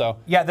right now. So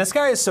yeah, this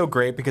guy is so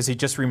great because he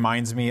just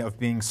reminds me of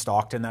being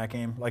stalked in that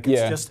game. Like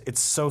it's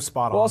so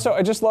spot on. Well, also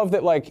I just love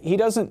that like he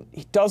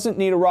doesn't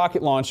need a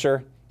rocket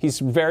launcher. He's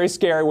very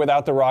scary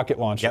without the rocket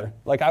launcher. Yep.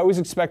 Like I always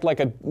expect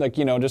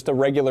just a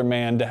regular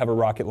man to have a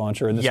rocket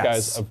launcher, and this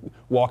guy's a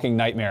walking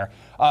nightmare.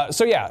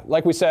 So yeah,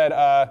 like we said,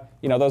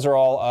 those are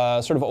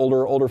all sort of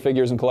older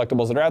figures and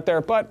collectibles that are out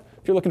there. But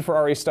if you're looking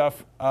for RE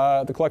stuff,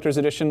 the collector's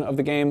edition of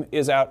the game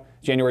is out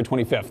January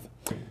 25th.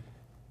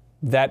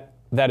 That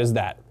is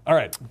that. All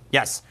right.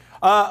 Yes.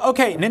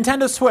 Okay,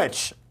 Nintendo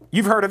Switch.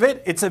 You've heard of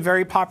it. It's a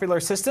very popular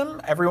system.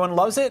 Everyone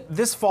loves it.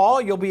 This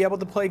fall, you'll be able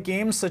to play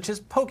games such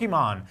as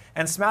Pokemon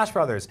and Smash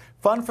Brothers.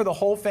 Fun for the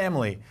whole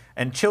family.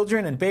 And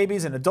children and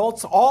babies and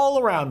adults all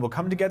around will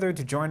come together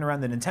to join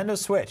around the Nintendo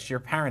Switch. Your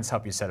parents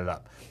help you set it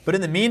up. But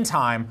in the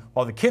meantime,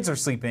 while the kids are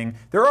sleeping,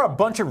 there are a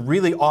bunch of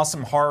really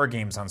awesome horror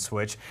games on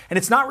Switch. And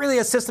it's not really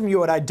a system you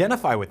would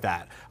identify with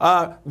that.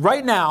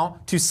 Right now,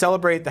 to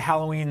celebrate the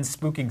Halloween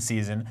spooking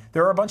season,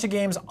 there are a bunch of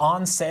games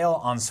on sale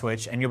on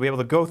Switch. And you'll be able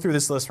to go through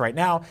this list right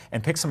now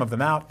and pick some of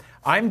them out.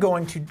 I'm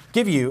going to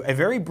give you a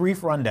very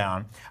brief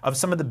rundown of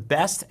some of the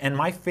best and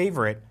my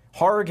favorite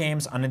horror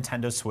games on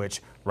Nintendo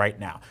Switch right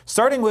now.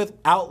 Starting with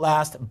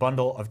Outlast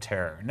Bundle of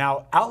Terror.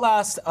 Now,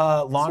 Outlast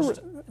launched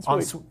on...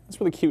 It's a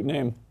really cute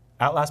name.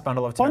 Outlast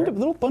Bundle of Terror.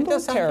 Little Bundle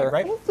of Terror. Cute,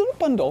 right? Little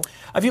bundle.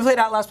 Have you played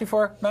Outlast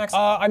before, Max?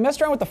 I messed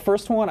around with the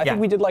first one. I think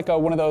we did like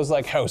one of those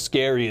like how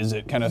scary is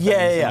it kind of things.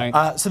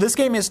 Yeah. So this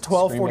game is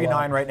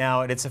 $12.49 right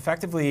now, and it's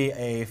effectively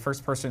a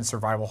first-person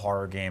survival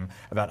horror game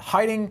about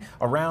hiding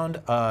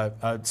around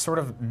a sort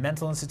of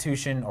mental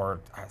institution or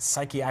a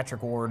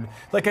psychiatric ward,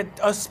 like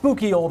a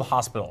spooky old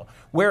hospital,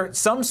 where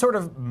some sort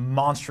of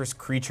monstrous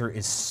creature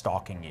is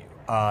stalking you.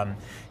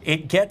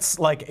 It gets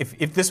like,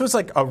 if this was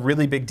like a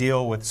really big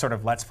deal with sort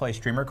of Let's Play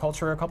streamer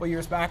culture a couple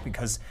years back,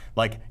 because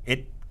like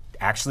it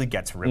actually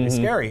gets really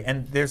scary.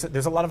 And there's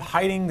a lot of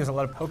hiding, there's a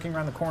lot of poking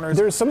around the corners.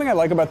 There's something I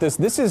like about this.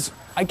 This is,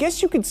 I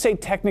guess you could say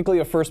technically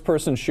a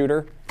first-person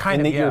shooter.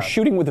 Kind of, in that you're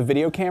shooting with a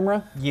video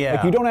camera. Yeah.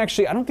 Like you don't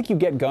actually, I don't think you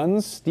get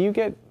guns. Do you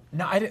get...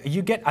 No, I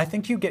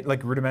think you get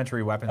like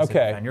rudimentary weapons to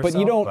defend yourself. But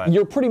you don't,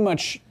 you're pretty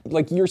much,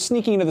 like you're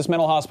sneaking into this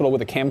mental hospital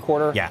with a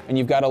camcorder. Yeah. And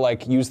you've got to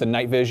like use the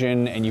night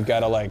vision, and you've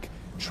got to like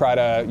try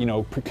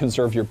to,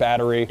 conserve your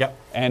battery. Yep.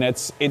 And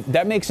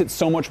that makes it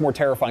so much more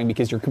terrifying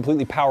because you're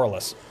completely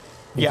powerless.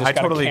 Yeah, I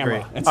totally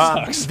agree. It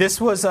sucks.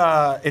 This was,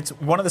 it's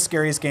one of the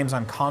scariest games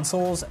on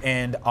consoles,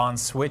 and on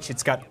Switch,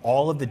 it's got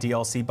all of the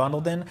DLC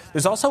bundled in.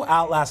 There's also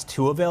Outlast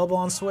 2 available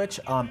on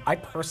Switch. I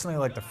personally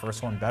like the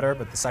first one better,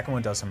 but the second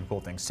one does some cool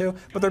things too,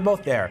 but they're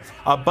both there.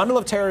 Bundle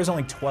of Terror is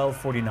only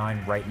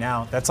 $12.49 right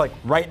now. That's like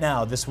right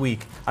now, this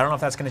week. I don't know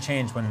if that's gonna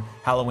change when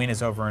Halloween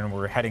is over and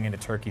we're heading into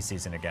turkey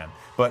season again.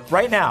 But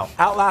right now,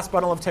 Outlast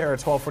Bundle of Terror,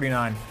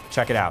 $12.49,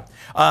 check it out.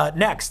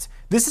 Next.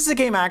 This is a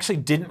game I actually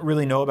didn't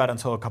really know about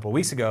until a couple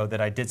weeks ago that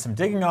I did some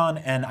digging on,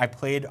 and I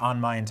played on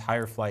my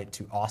entire flight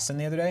to Austin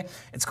the other day.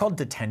 It's called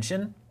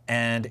Detention,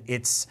 and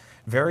it's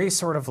very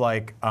sort of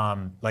like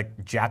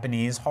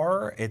Japanese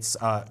horror. It's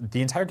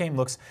the entire game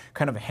looks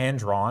kind of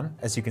hand-drawn,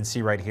 as you can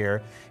see right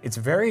here. It's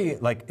very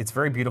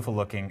beautiful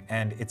looking,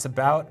 and it's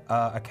about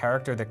a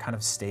character that kind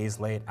of stays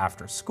late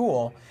after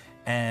school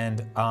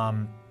and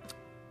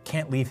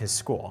can't leave his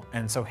school.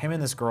 And so him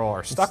and this girl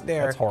are stuck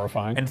there. That's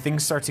horrifying. And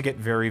things start to get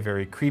very,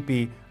 very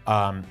creepy.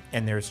 And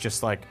there's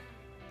just like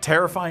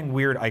terrifying,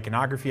 weird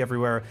iconography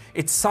everywhere.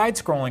 It's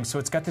side-scrolling, so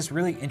it's got this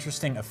really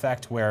interesting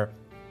effect where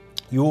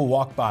you will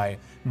walk by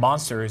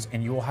monsters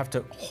and you will have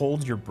to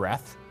hold your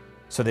breath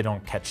so they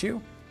don't catch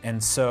you.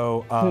 And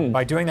so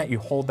by doing that, you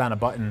hold down a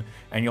button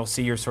and you'll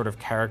see your sort of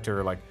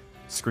character like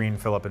screen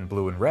fill up in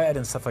blue and red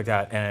and stuff like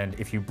that. And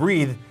if you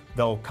breathe,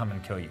 they'll come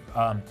and kill you.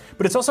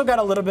 But it's also got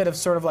a little bit of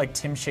sort of like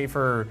Tim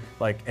Schafer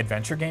like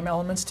adventure game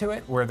elements to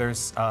it, where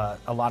there's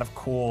a lot of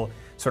cool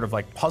sort of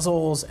like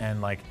puzzles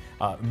and like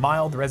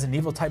mild Resident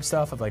Evil type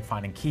stuff of like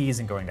finding keys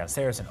and going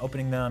downstairs and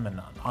opening them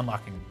and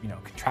unlocking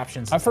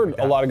contraptions. I've heard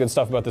a lot of good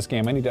stuff about this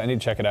game. I need to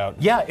check it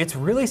out. Yeah, it's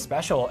really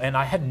special, and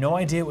I had no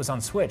idea it was on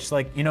Switch.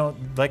 Like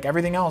like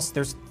everything else,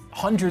 there's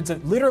hundreds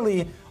of,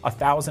 literally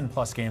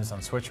 1,000+ games on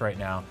Switch right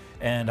now,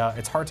 and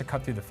it's hard to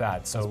cut through the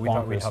fat. So we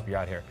thought we'd help you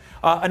out here.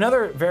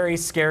 Another very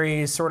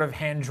scary, sort of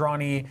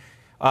hand-drawn-y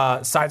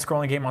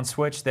side-scrolling game on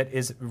Switch that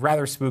is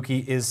rather spooky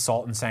is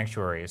Salt and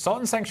Sanctuary. Salt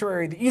and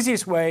Sanctuary, the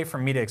easiest way for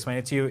me to explain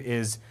it to you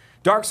is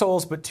Dark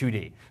Souls, but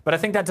 2D. But I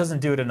think that doesn't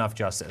do it enough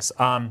justice.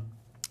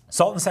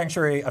 Salt and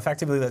Sanctuary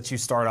effectively lets you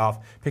start off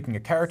picking a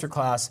character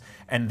class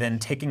and then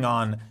taking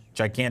on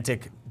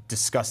gigantic,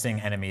 disgusting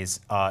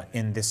enemies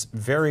in this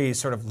very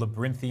sort of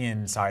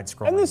labyrinthian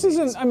side-scrolling. And this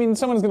isn't, I mean,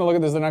 someone's gonna look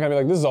at this, they're not gonna be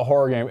like, this is a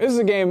horror game. This is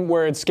a game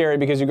where it's scary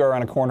because you go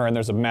around a corner and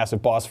there's a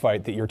massive boss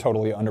fight that you're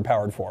totally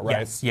underpowered for, right?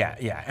 Yes,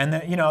 yeah. And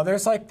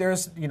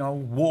there's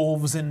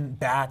wolves and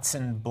bats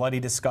and bloody,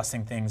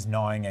 disgusting things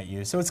gnawing at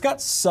you. So it's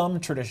got some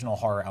traditional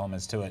horror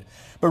elements to it.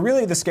 But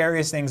really the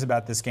scariest things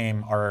about this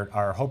game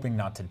are hoping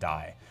not to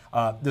die.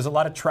 There's a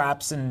lot of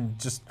traps and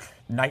just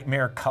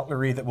nightmare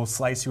cutlery that will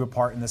slice you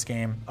apart in this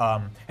game.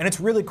 And it's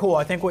really cool.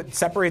 I think what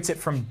separates it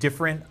from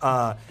different,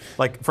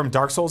 like from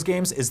Dark Souls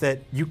games, is that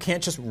you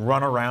can't just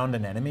run around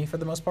an enemy for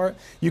the most part.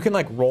 You can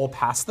like roll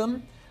past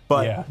them,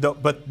 but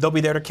they'll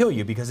be there to kill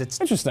you because it's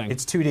interesting.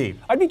 It's 2D.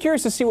 I'd be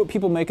curious to see what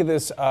people make of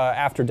this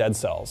after Dead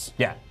Cells.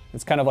 Yeah.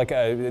 It's kind of like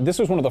this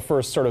was one of the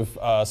first sort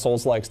of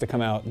Souls-likes to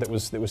come out that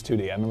was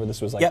 2D. I remember this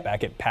was like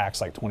back at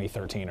PAX like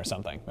 2013 or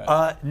something.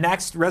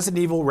 Next,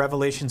 Resident Evil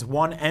Revelations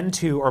 1 and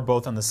 2 are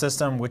both on the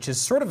system, which is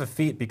sort of a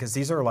feat because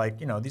these are like,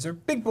 these are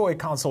big boy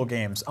console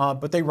games,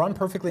 but they run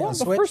perfectly on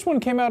Switch. The first one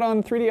came out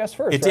on 3DS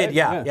first, It did,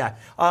 yeah.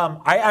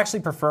 I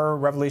actually prefer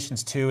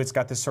Revelations 2. It's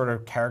got this sort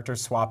of character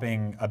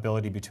swapping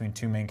ability between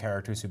two main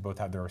characters who both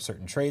have their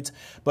certain traits.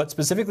 But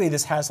specifically,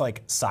 this has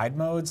like side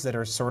modes that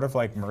are sort of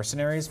like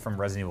Mercenaries from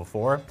Resident Evil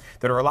 4.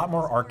 That are a lot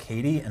more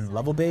arcadey and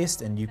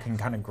level-based, and you can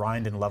kind of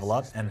grind and level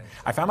up. And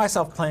I found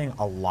myself playing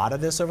a lot of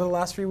this over the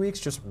last few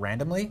weeks, just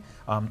randomly.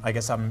 I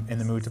guess I'm in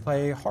the mood to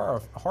play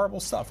horrible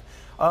stuff.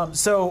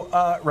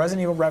 Resident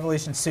Evil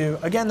Revelations 2.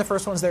 Again, the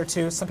first one's there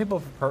too. Some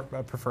people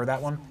prefer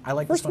that one. I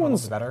like this one a little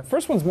bit better.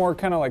 First one's more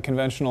kind of like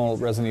conventional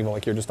Resident Evil,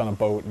 like you're just on a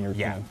boat and you're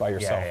kind of by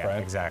yourself,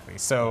 right? Exactly.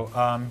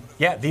 So,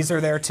 these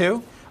are there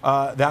too.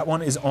 That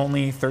one is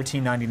only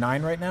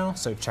 $13.99 right now,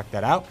 so check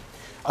that out.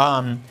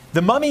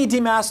 The Mummy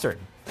Demastered.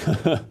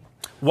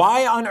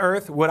 Why on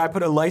earth would I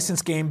put a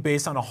licensed game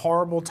based on a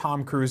horrible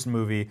Tom Cruise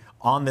movie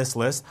on this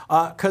list?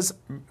 Because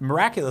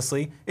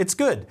miraculously, it's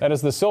good. That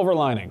is the silver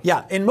lining.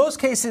 Yeah, in most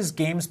cases,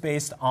 games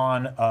based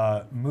on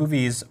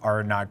movies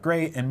are not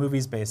great, and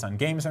movies based on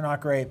games are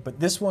not great. But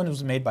this one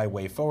was made by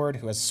WayForward,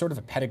 who has sort of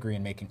a pedigree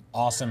in making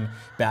awesome,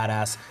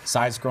 badass,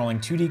 side-scrolling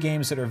 2D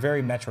games that are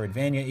very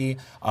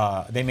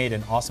Metroidvania-y. They made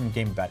an awesome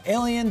game about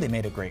Alien. They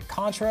made a great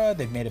Contra.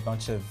 They've made a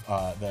bunch of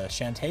the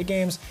Shantae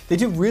games. They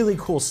do really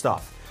cool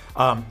stuff.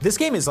 This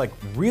game is like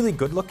really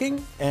good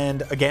looking,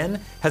 and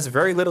again has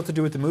very little to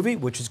do with the movie,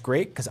 which is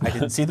great because I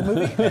didn't see the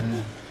movie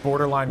and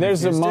borderline.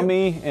 There's a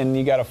mummy, and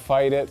you got to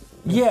fight it.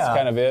 Yeah, that's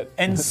kind of it.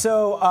 And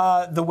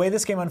so the way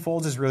this game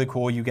unfolds is really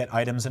cool. You get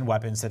items and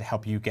weapons that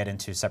help you get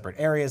into separate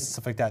areas,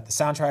 stuff like that. The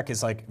soundtrack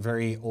is like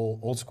very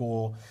old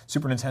school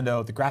Super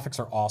Nintendo. The graphics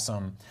are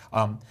awesome.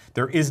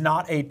 There is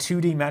not a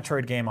 2D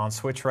Metroid game on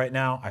Switch right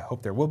now. I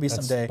hope there will be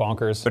someday. That's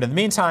bonkers. But in the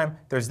meantime,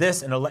 there's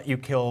this, and it'll let you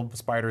kill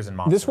spiders and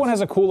monsters. This one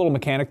has a cool little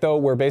mechanic though,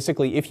 where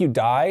basically if you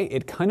die,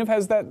 it kind of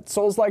has that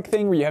Souls-like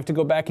thing where you have to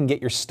go back and get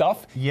your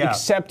stuff. Yeah.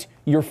 Except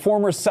your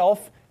former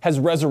self has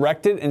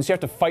resurrected, and so you have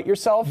to fight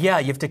yourself. Yeah,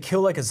 you have to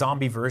kill like a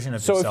zombie version of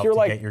yourself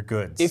to get your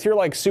goods. If you're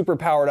like super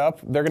powered up,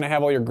 they're gonna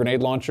have all your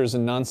grenade launchers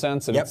and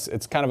nonsense, and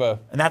it's kind of a...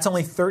 And that's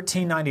only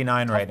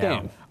 $13.99 right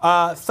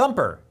now.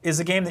 Thumper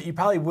is a game that you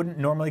probably wouldn't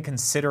normally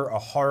consider a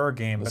horror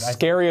game. The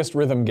scariest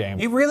rhythm game.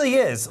 It really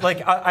is. Like,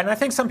 and I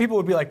think some people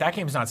would be like, that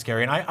game's not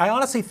scary. And I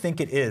honestly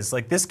think it is.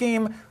 Like this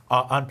game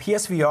on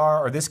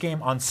PSVR or this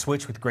game on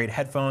Switch with great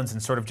headphones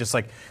and sort of just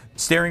like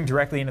staring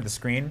directly into the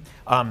screen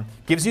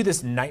gives you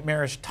this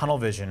nightmarish tunnel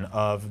vision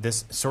of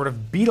this sort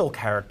of beetle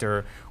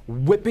character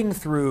whipping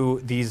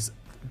through these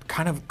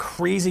kind of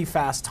crazy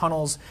fast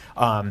tunnels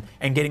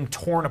and getting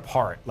torn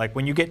apart. Like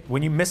when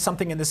you miss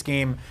something in this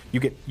game, you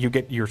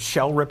get your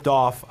shell ripped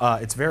off.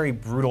 It's very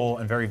brutal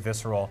and very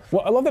visceral.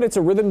 Well, I love that it's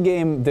a rhythm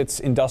game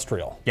that's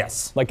industrial.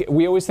 Yes. Like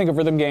we always think of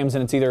rhythm games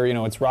and it's either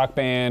it's Rock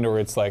Band or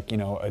it's like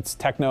it's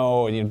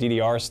techno,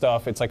 DDR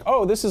stuff. It's like,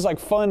 oh, this is like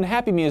fun,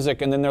 happy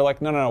music, and then they're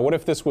like, no. What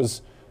if this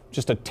was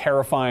just a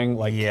terrifying,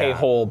 like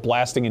K-hole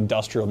blasting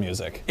industrial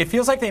music? It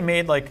feels like they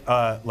made like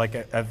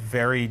a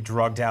very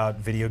drugged out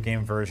video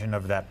game version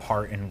of that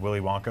part in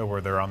Willy Wonka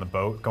where they're on the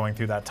boat going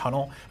through that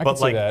tunnel,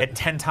 but like at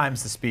 10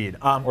 times the speed.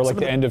 Or like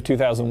the end of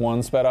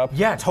 2001 sped up.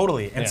 Yeah,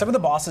 totally. And some of the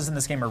bosses in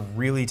this game are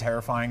really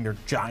terrifying. They're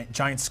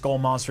giant skull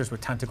monsters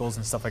with tentacles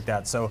and stuff like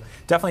that. So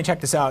definitely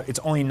check this out. It's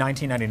only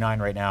 $19.99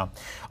 right now.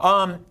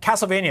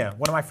 Castlevania,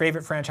 one of my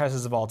favorite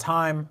franchises of all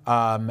time.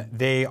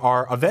 They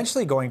are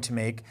eventually going to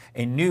make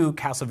a new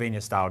Castlevania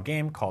style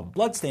game called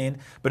Bloodstained,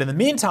 but in the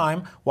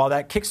meantime, while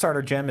that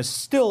Kickstarter gem is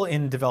still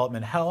in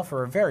development hell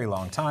for a very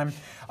long time,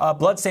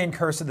 Bloodstained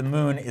Curse of the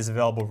Moon is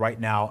available right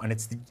now, and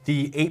it's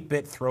the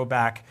 8-bit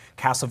throwback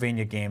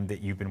Castlevania game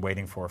that you've been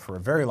waiting for a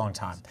very long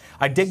time.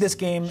 I dig this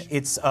game.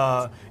 It's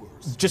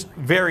just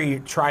very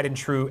tried and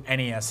true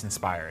NES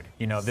inspired.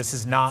 This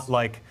is not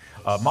like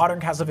a modern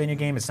Castlevania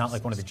game. It's not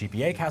like one of the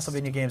GBA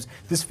Castlevania games.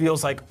 This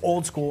feels like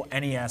old school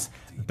NES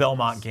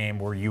Belmont game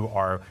where you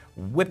are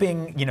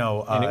whipping,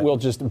 and it will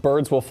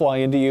birds will fly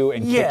into you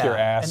and kick your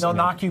ass. And they'll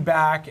knock you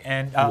back.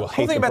 And the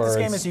cool thing about this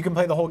game is you can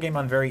play the whole game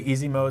on very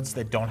easy modes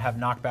that don't have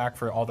knockback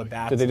for all the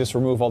bats. Did they just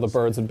remove all the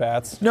birds and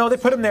bats? No, they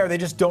put them there. They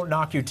just don't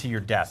knock you to your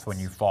death when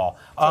you fall.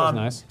 That was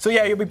nice. So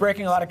yeah, you'll be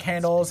breaking a lot of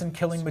candles and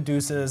killing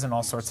Medusas and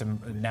all sorts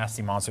of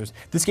nasty monsters.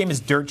 This game is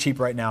dirt cheap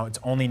right now. It's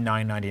only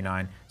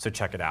 $9.99, so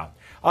check it out.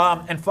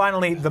 And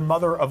finally, the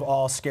mother of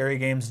all scary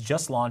games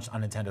just launched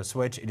on Nintendo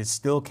Switch. It is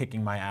still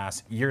kicking my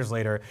ass years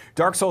later.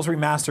 Dark Souls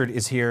Remastered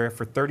is here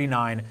for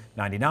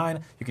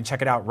 $39.99. You can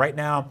check it out right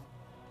now.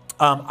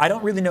 I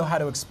don't really know how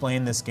to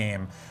explain this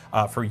game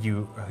for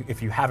you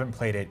if you haven't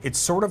played it. It's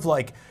sort of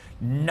like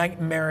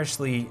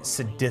nightmarishly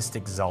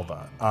sadistic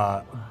Zelda,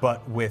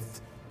 but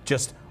with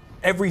just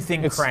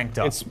everything cranked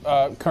up. It's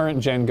current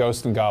gen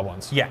Ghosts and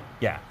Goblins.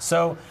 Yeah.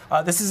 So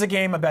this is a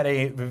game about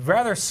a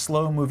rather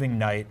slow-moving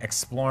knight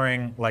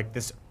exploring like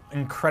this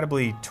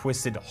incredibly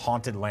twisted,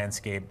 haunted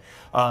landscape.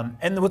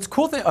 And what's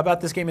cool about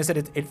this game is that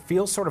it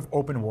feels sort of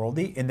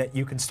open-worldy in that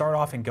you can start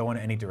off and go in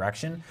any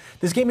direction.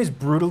 This game is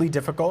brutally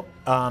difficult.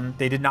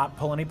 They did not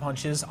pull any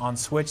punches on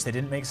Switch. They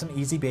didn't make some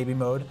easy baby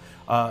mode,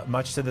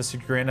 much to the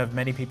chagrin of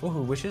many people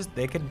who wishes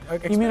they could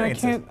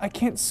experience You mean I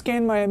can't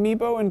scan my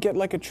amiibo and get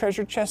like a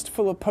treasure chest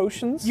full of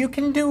potions? You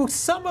can do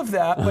some of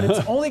that, but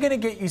it's only going to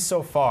get you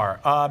so far.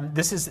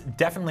 This is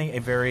definitely a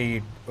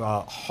very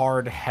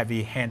hard,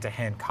 heavy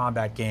hand-to-hand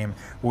combat game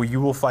where you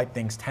will fight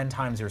things 10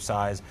 times your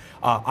size.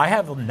 I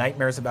have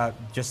nightmares about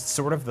just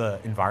sort of the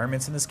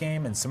environments in this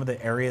game and some of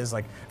the areas.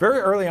 Like very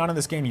early on in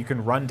this game, you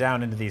can run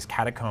down into these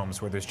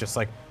catacombs where there's just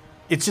like,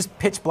 it's just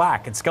pitch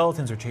black and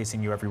skeletons are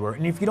chasing you everywhere.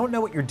 And if you don't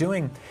know what you're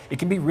doing, it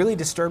can be really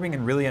disturbing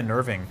and really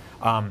unnerving.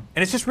 And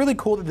it's just really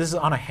cool that this is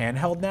on a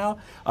handheld now.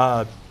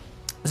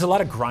 There's a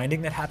lot of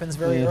grinding that happens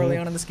very early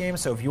on in this game,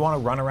 so if you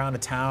want to run around a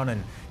town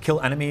and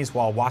kill enemies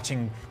while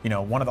watching,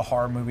 one of the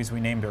horror movies we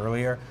named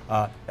earlier,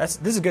 this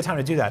is a good time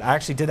to do that. I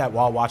actually did that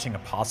while watching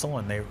Apostle,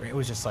 and it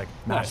was just like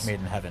match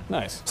made in heaven.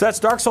 Nice. So that's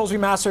Dark Souls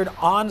Remastered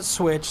on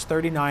Switch,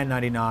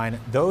 $39.99.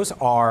 Those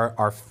are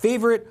our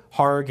favorite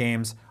horror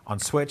games on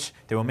Switch.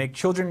 They will make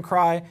children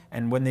cry,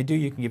 and when they do,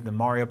 you can give them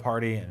Mario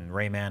Party and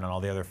Rayman and all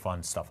the other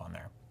fun stuff on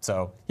there.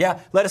 So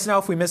yeah, let us know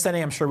if we missed any.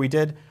 I'm sure we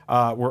did.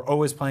 We're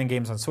always playing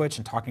games on Switch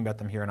and talking about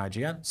them here on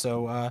IGN.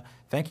 So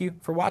thank you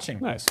for watching.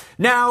 Nice.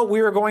 Now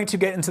we are going to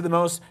get into the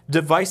most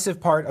divisive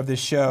part of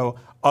this show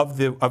of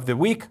the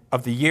week,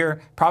 of the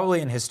year, probably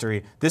in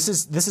history. This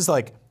is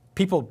like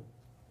people.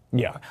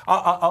 Yeah.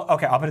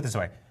 Okay, I'll put it this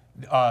way.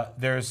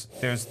 There's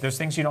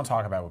things you don't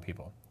talk about with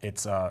people.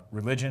 It's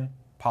religion,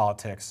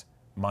 politics,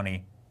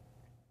 money,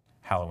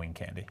 Halloween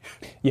candy.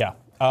 Yeah.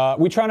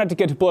 We try not to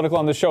get too political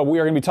on the show, but we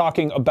are going to be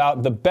talking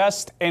about the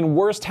best and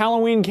worst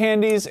Halloween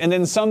candies, and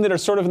then some that are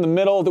sort of in the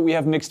middle that we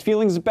have mixed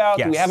feelings about,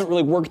 that we haven't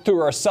really worked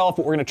through ourselves,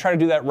 but we're going to try to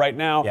do that right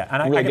now. Yeah,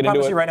 and I can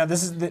promise you right now,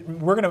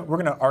 we're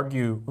going to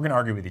argue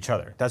with each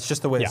other. That's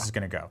just the way this is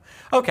going to go.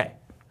 Okay,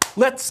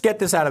 let's get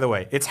this out of the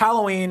way. It's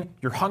Halloween.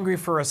 You're hungry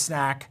for a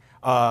snack.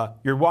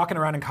 You're walking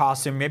around in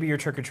costume. Maybe you're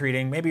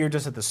trick-or-treating. Maybe you're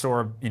just at the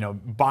store,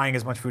 buying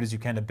as much food as you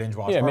can to binge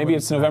watch. Yeah, maybe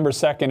it's November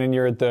 2nd and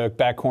you're at the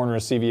back corner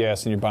of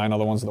CVS and you're buying all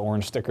the ones with the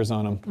orange stickers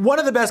on them. One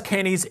of the best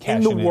candies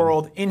in the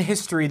world, in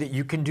history, that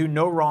you can do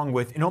no wrong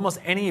with in almost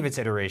any of its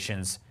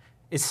iterations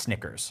is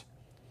Snickers.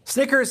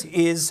 Snickers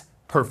is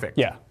perfect.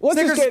 Yeah.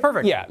 Snickers is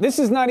perfect. Yeah, this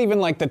is not even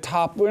like the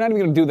top. We're not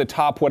even going to do the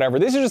top whatever.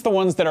 These are just the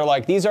ones that are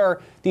like, you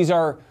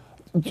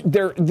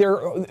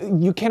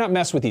cannot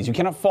mess with these. You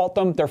cannot fault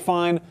them. They're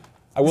fine.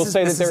 I will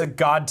say that this is a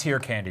god tier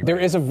candy. There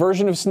is a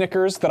version of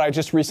Snickers that I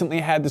just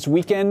recently had this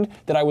weekend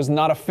that I was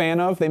not a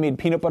fan of. They made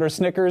peanut butter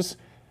Snickers.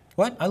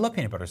 What? I love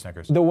peanut butter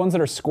Snickers. The ones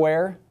that are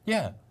square.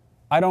 Yeah.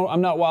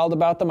 I'm not wild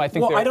about them. I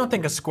don't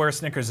think a square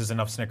Snickers is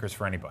enough Snickers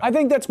for anybody. I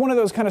think that's one of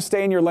those kind of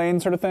stay in your lane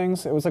sort of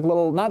things. It was like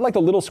little, not like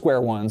the little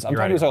square ones. I'm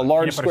talking about a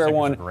large square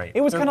one.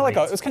 It was kind of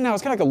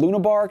like a Luna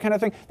bar kind of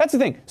thing. That's the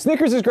thing.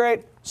 Snickers is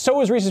great.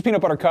 So is Reese's peanut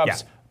butter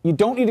cups. Yeah. They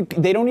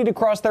don't need to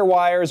cross their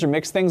wires or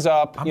mix things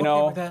up. I'm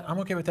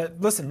okay with that.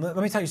 Listen, let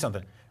me tell you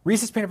something.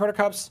 Reese's peanut butter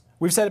cups.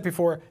 We've said it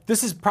before.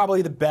 This is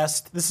probably the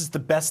best. This is the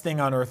best thing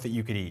on earth that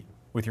you could eat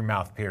with your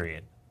mouth.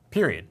 Period.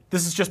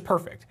 This is just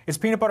perfect. It's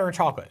peanut butter and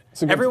chocolate.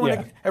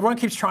 Everyone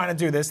keeps trying to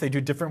do this. They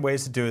do different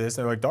ways to do this.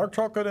 They're like dark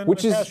chocolate and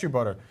cashew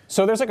butter.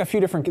 So there's like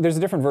there's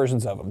different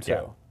versions of them too.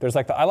 Yeah. There's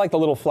like I like the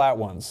little flat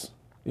ones.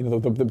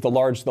 The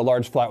large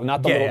flat,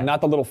 not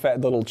the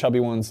little chubby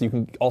ones you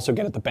can also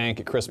get at the bank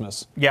at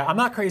Christmas. Yeah, I'm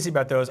not crazy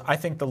about those. I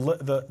think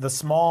the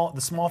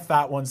small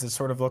fat ones that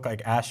sort of look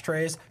like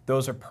ashtrays,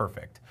 those are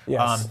perfect.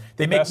 Yes,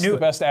 the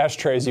best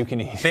ashtrays you can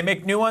eat. They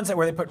make new ones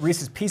where they put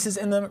Reese's Pieces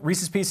in them.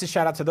 Reese's Pieces,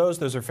 shout out to those.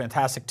 Those are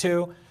fantastic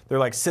too. They're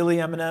like silly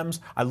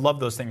M&Ms. I love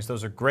those things.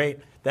 Those are great.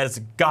 That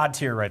is god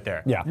tier right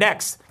there. Yeah.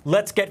 Next,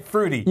 let's get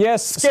fruity.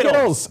 Yes,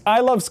 Skittles.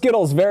 I love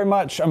Skittles very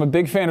much. I'm a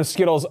big fan of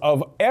Skittles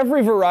of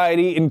every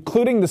variety,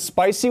 including the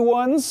spicy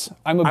ones.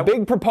 I'm a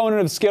big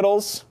proponent of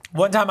Skittles.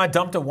 One time I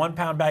dumped a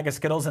 1-pound bag of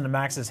Skittles into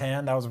Max's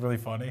hand. That was really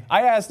funny.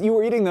 I asked, you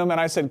were eating them, and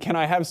I said, can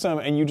I have some?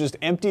 And you just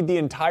emptied the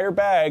entire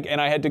bag,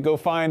 and I had to go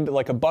find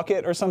like a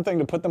bucket or something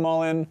to put them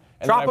all in.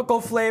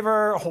 Tropical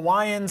flavor,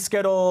 Hawaiian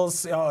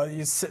Skittles,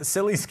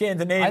 silly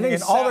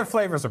Scandinavian, all their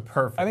flavors are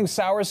perfect. I think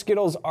sour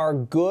Skittles are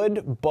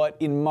good, but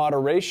in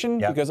moderation,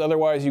 because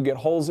otherwise you get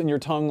holes in your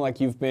tongue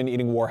like you've been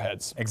eating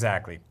Warheads.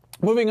 Exactly.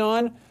 Moving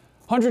on,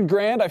 100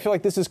 grand. I feel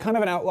like this is kind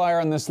of an outlier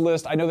on this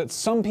list. I know that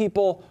some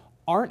people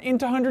aren't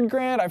into 100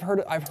 grand.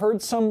 I've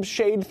heard some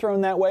shade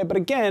thrown that way, but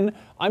again,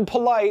 I'm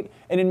polite,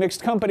 and in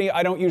mixed company,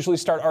 I don't usually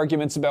start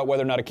arguments about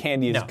whether or not a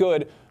candy is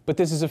good. but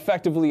this is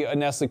effectively a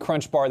Nestle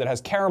Crunch bar that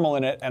has caramel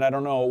in it, and I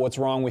don't know what's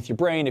wrong with your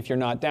brain if you're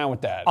not down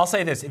with that. I'll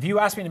say this, if you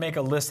asked me to make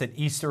a list at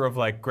Easter of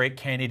like great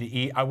candy to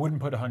eat, I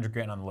wouldn't put 100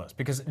 grand on the list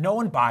because no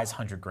one buys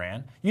 100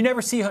 grand. You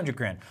never see 100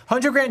 grand.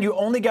 100 grand you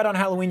only get on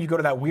Halloween. You go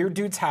to that weird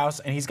dude's house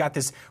and he's got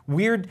this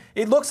weird,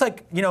 it looks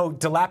like, you know,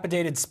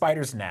 dilapidated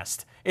spider's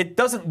nest. It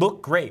doesn't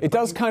look great. It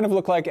does kind of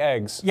look like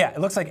eggs. Yeah, it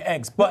looks like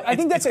eggs, but I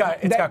think it's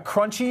got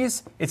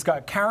crunchies, it's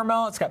got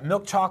caramel, it's got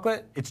milk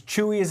chocolate, it's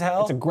chewy as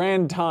hell. It's a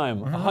grand time,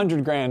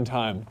 100 grand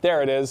time.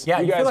 There it is. Yeah,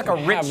 you guys feel like can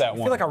have that one.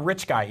 you feel like a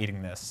rich guy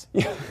eating this.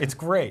 It's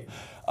great.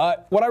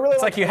 What I really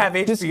It's like you have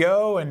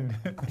HBO and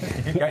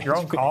you got your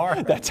own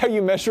car. That's how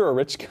you measure a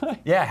rich guy?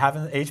 Yeah,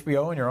 having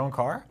HBO in your own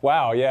car.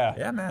 Wow, yeah.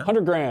 Yeah, man.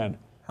 100 grand.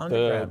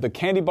 100 grand. The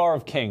candy bar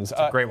of kings. It's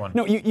a great one.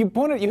 No, you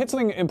hit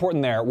something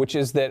important there, which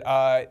is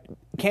that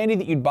candy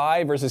that you'd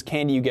buy versus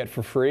candy you get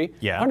for free.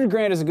 Yeah. 100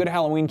 grand is a good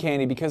Halloween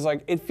candy because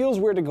like it feels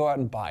weird to go out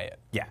and buy it.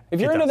 Yeah.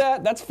 If you're into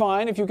that, that's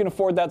fine if you can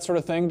afford that sort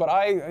of thing. But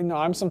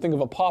I'm something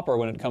of a pauper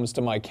when it comes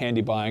to my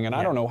candy buying, and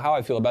I don't know how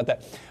I feel about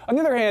that. On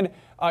the other hand,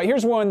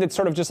 here's one that's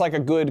sort of just like a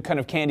good kind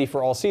of candy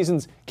for all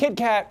seasons. Kit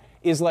Kat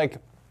is like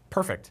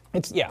perfect.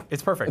 It's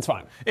perfect. It's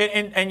fine.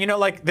 And you know,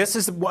 like this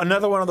is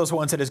another one of those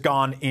ones that has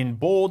gone in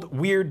bold,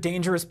 weird,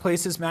 dangerous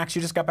places. Max,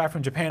 you just got back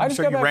from Japan. I'm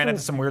sure you ran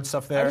into some weird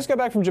stuff there. I just got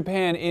back from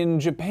Japan. In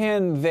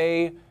Japan,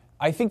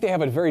 I think they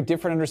have a very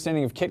different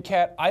understanding of Kit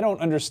Kat. I don't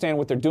understand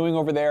what they're doing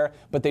over there,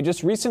 but they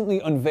just recently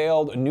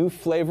unveiled a new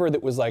flavor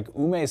that was like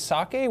ume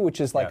sake,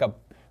 which is like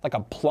a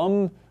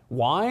plum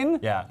wine.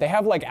 Yeah. They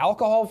have like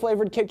alcohol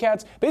flavored Kit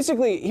Kats.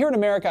 Basically, here in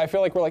America, I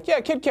feel like we're like, yeah,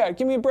 Kit Kat,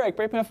 give me a break.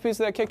 Break me off a piece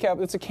of that Kit Kat.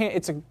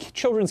 It's a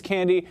children's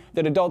candy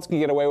that adults can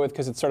get away with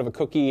because it's sort of a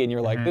cookie, and you're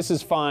like, this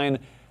is fine.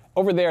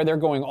 Over there, they're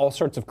going all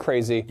sorts of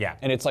crazy. Yeah.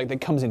 And it's like, it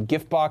comes in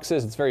gift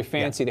boxes. It's very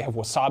fancy. They have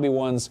wasabi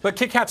ones. But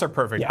Kit Kats are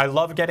perfect. Yeah. I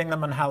love getting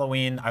them on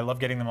Halloween. I love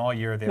getting them all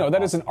year. No,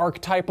 that is an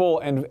archetypal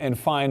and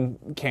fine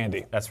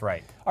candy. That's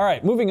right. All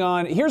right, moving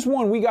on. Here's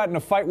one we got in a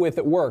fight with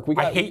at work.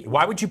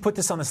 Why would you put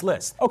this on this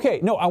list?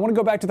 Okay, no, I want to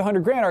go back to the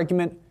 100 grand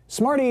argument.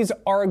 Smarties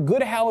are a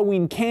good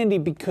Halloween candy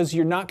because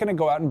you're not going to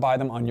go out and buy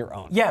them on your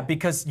own. Yeah,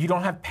 because you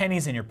don't have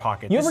pennies in your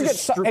pocket.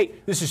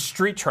 This is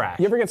street trash.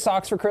 You ever get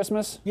socks for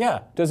Christmas?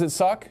 Yeah. Does it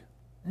suck?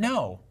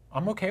 No.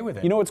 I'm okay with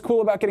it. You know what's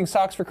cool about getting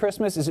socks for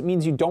Christmas is it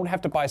means you don't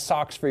have to buy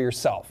socks for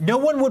yourself. No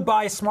one would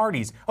buy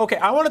Smarties. Okay,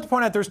 I wanted to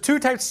point out there's two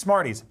types of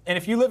Smarties, and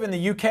if you live in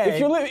the UK, if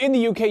you live in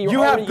the UK,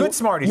 you have good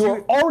Smarties.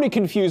 You're already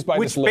confused by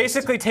this list. Which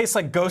basically tastes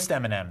like ghost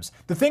M&Ms.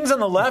 The things on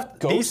the left,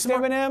 ghost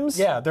M&Ms?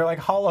 Yeah, they're like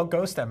hollow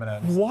ghost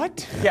M&Ms.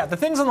 What? Yeah, the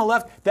things on the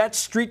left, that's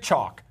street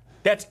chalk.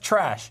 That's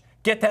trash.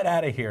 Get that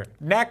out of here.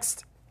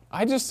 Next.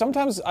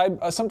 Sometimes I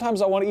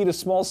want to eat a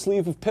small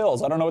sleeve of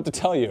pills. I don't know what to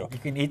tell you. You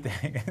can eat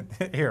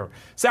here.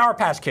 Sour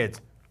Patch Kids.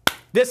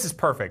 This is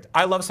perfect.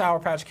 I love Sour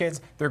Patch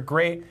Kids. They're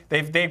great.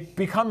 They've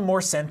become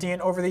more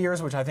sentient over the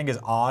years, which I think is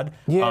odd.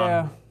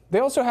 Yeah. They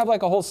also have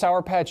like a whole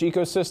Sour Patch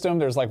ecosystem.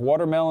 There's like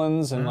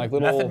watermelons and like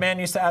little... Method Man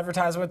used to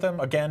advertise with them.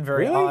 Again,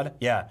 very really? odd.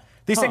 Yeah.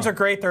 These things are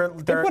great. They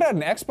put out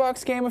an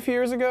Xbox game a few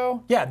years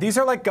ago. Yeah, these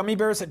are like gummy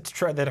bears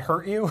that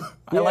hurt you.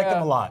 I like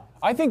them a lot.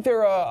 I think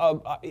they're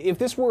if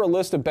this were a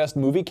list of best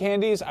movie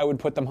candies, I would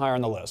put them higher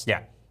on the list.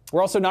 Yeah.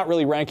 We're also not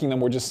really ranking them.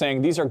 We're just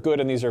saying these are good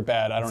and these are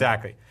bad. I don't know.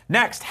 Exactly.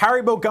 Next,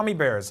 Haribo gummy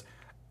bears.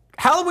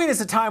 Halloween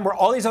is a time where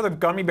all these other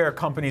gummy bear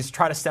companies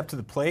try to step to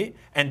the plate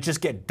and just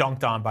get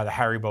dunked on by the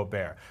Haribo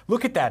bear.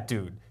 Look at that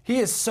dude. He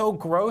is so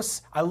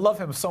gross. I love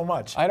him so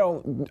much. I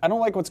don't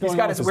like what's going on.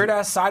 He's got his weird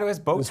ass sideways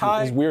bow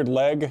tie. His weird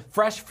leg.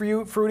 Fresh,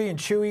 fruity, and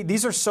chewy.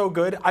 These are so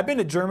good. I've been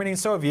to Germany, and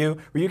so have you,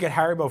 where you get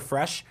Haribo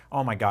fresh.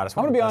 Oh my God, it's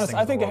one of the best things.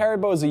 I'm gonna be honest. I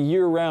think Haribo is a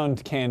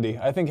year-round candy.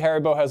 I think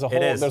Haribo has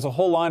there's a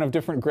whole line of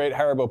different great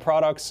Haribo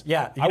products.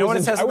 Yeah, you know what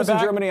it says on the back? I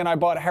was in Germany and I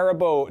bought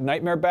Haribo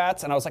Nightmare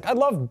Bats, and I was like, I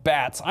love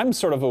bats. I'm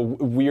sort of a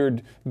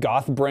weird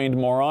goth-brained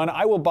moron.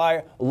 I will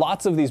buy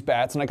lots of these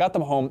bats, and I got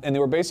them home, and they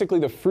were basically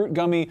the fruit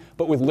gummy,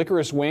 but with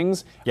licorice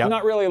wings. Yep. I'm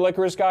not really a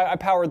licorice guy. I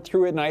powered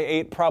through it, and I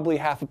ate probably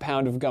half a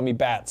pound of gummy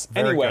bats.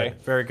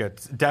 Very good.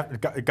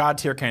 God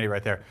tier candy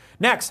right there.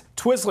 Next,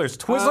 Twizzlers.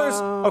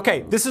 Twizzlers,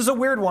 okay, this is a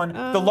weird one.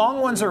 The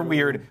long ones are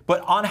weird,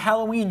 but on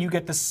Halloween you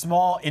get the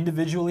small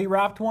individually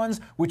wrapped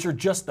ones, which are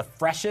just the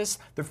freshest.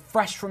 They're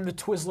fresh from the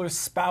Twizzlers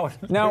spout.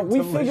 Now,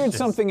 we figured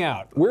something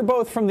out. We're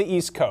both from the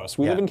East Coast.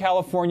 We live in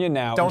California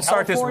now. Don't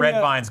start this Red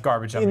Vines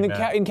garbage on me,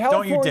 man. In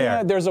California, don't you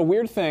dare. There's a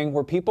weird thing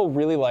where people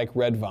really like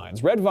Red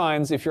Vines. Red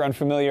Vines, if you're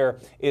unfamiliar,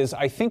 is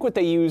I think what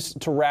they use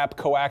to wrap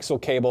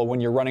coaxial cable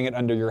when you're running it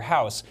under your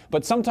house.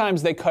 But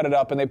sometimes they cut it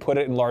up and they put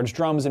it in large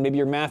drums, and maybe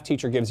your math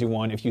teacher gives you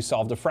one if you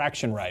solved a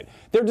fraction right.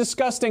 They're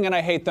disgusting and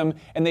I hate them,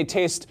 and they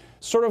taste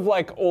sort of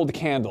like old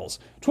candles.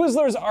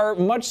 Twizzlers are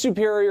much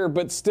superior,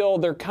 but still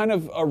they're kind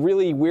of a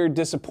really weird,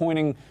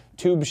 disappointing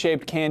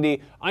tube-shaped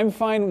candy. I'm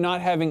fine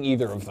not having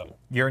either of them.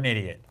 You're an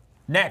idiot.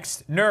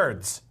 Next,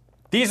 Nerds.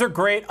 These are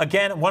great.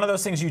 Again, one of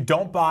those things you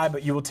don't buy,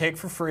 but you will take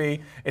for free.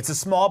 It's a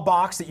small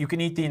box that you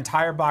can eat the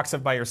entire box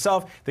of by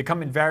yourself. They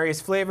come in various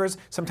flavors.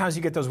 Sometimes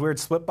you get those weird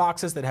split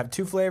boxes that have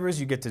 2 flavors.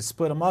 You get to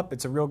split them up.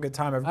 It's a real good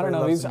time. I don't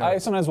know. I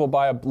sometimes will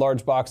buy a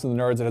large box of the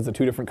Nerds that has the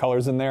 2 different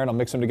colors in there, and I'll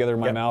mix them together in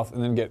my mouth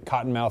and then get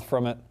cotton mouth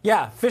from it.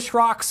 Yeah, fish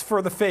rocks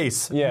for the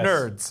face. Yes.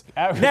 Nerds.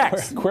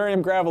 Next.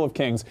 Aquarium Gravel of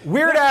Kings.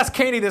 Weird ass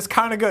candy that's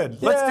kind of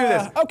good. Let's do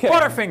this. Okay.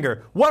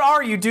 Butterfinger. What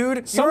are you,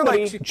 dude?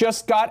 Somebody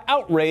just got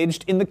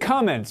outraged in the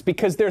comments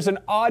because there's an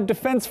odd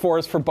defense for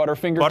us for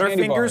Butterfinger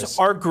candy bars. Butterfingers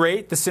are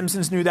great. The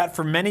Simpsons knew that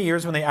for many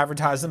years when they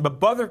advertised them. But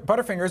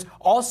Butterfingers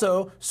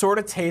also sort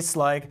of taste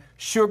like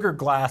sugar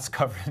glass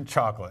covered in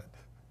chocolate.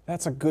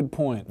 That's a good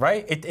point.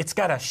 Right? It's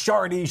got a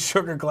shardy,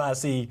 sugar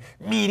glassy,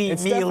 meaty,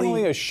 It's mealy.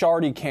 definitely a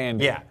shardy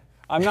candy. Yeah.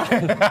 I'm not.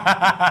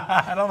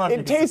 I don't know.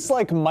 It tastes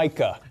like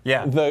mica.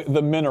 Yeah.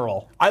 The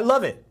mineral. I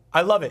love it.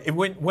 I love it.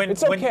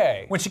 It's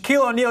okay. When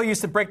Shaquille O'Neal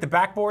used to break the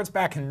backboards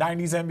back in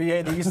 90s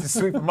NBA, they used to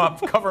sweep them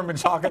up, cover them in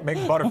chocolate, make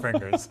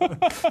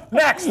Butterfingers.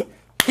 Next,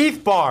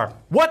 Heath Bar.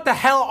 What the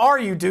hell are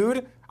you,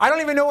 dude? I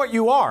don't even know what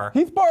you are.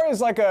 Heath Bar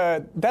is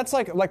that's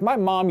like my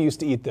mom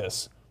used to eat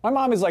this. My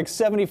mom is like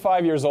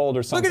 75 years old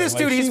or something. Look at this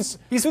dude.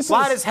 He's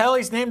flat as hell.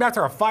 He's named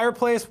after a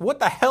fireplace. What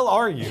the hell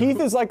are you? Heath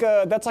is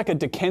that's like a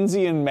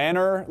Dickensian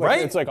manor.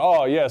 Right? It's like,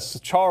 oh yes,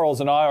 Charles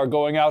and I are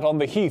going out on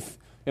the heath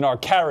in our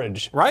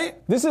carriage. Right?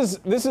 This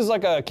is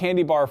like a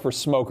candy bar for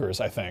smokers,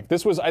 I think.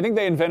 I think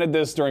they invented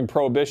this during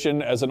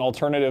Prohibition as an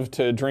alternative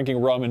to drinking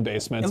rum in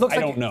basements. I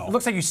don't know. It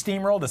looks like you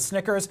steamrolled a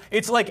Snickers.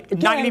 It's like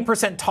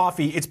 90%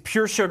 toffee. It's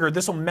pure sugar.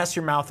 This will mess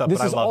your mouth up, This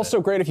but I is love also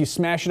it. great if you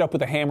smash it up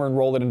with a hammer and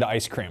roll it into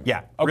ice cream.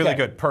 Yeah, okay. really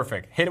good.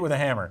 Perfect. Hit it with a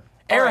hammer.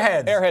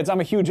 Airheads. Airheads.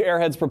 I'm a huge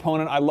Airheads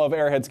proponent. I love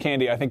Airheads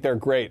candy. I think they're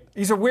great.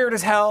 These are weird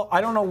as hell.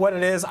 I don't know what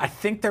it is. I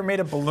think they're made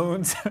of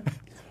balloons.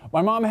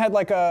 My mom had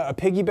like a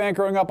piggy bank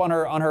growing up on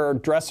her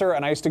dresser,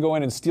 and I used to go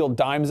in and steal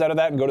dimes out of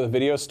that and go to the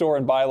video store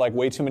and buy like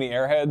way too many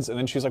Airheads. And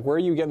then she's like, "Where are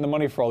you getting the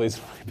money for all these?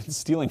 I've been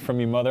stealing from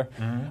you, mother."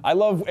 Mm-hmm. I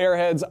love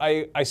Airheads.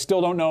 I still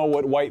don't know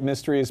what White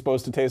Mystery is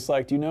supposed to taste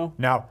like. Do you know?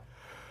 No.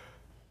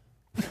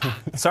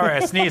 Sorry,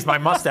 I sneezed. My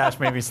mustache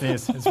made me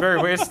sneeze. It's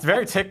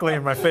very tickly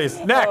in my face.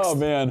 Next. Oh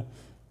man.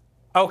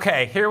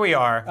 Okay, here we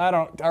are.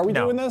 Are we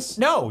doing this?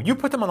 No, you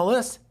put them on the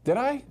list. Did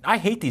I? I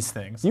hate these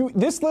things.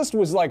 This list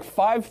was like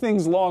 5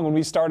 things long when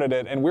we started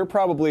it, and we're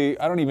probably,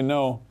 I don't even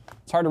know.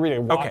 It's hard to read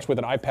a watch with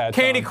an iPad.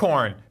 Candy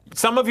corn.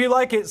 Some of you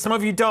like it, some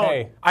of you don't.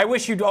 Hey, I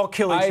wish you'd all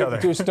kill each other. I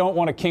just don't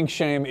want to kink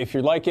shame. If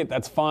you like it,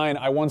 that's fine.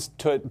 I once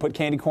put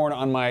candy corn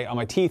on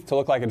my teeth to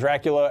look like a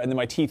Dracula, and then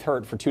my teeth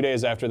hurt for 2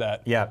 days after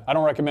that. Yeah. I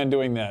don't recommend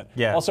doing that.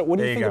 Yeah. Also, what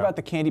do you think about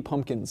the candy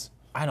pumpkins?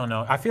 I don't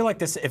know. I feel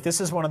like if this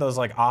is one of those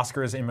like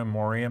Oscars in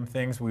memoriam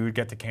things, we would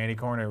get to candy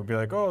corn and it would be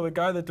like, oh, the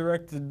guy that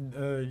directed,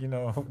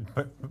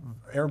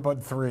 Air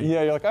Bud 3.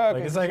 Yeah, you're like, oh,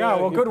 okay. It's like,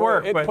 oh, well, good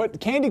work.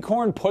 Candy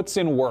corn puts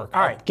in work.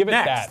 All right, give it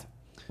next. that.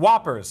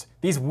 Whoppers.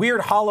 These weird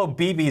hollow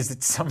BBs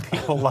that some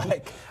people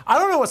like. I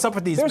don't know what's up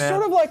with these. They're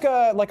man. sort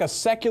of like a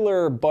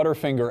secular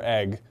Butterfinger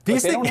egg.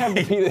 These they don't have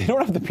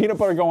the peanut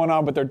butter going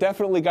on, but they're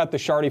definitely got the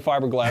shardy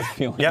fiberglass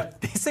feeling.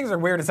 Yep. These things are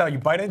weird as hell. You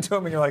bite into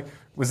them and you're like,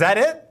 was that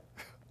it?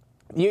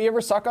 You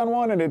ever suck on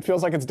one and it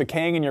feels like it's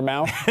decaying in your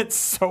mouth? It's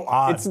so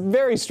odd. It's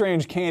very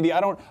strange candy. I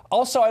don't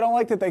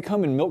like that they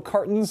come in milk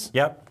cartons.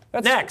 Yep.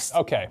 Next.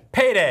 Okay.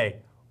 Payday.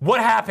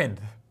 What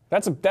happened?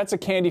 That's a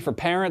candy for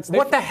parents.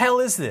 What the hell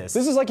is this?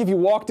 This is like if you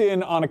walked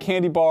in on a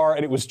candy bar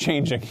and it was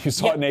changing. You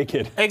saw it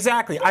naked.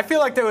 Exactly. I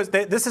feel like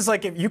this is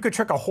like if you could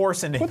trick a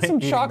horse into Put some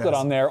chocolate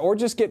on there or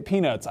just get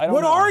peanuts. I don't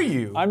know. What are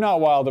you? I'm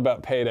not wild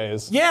about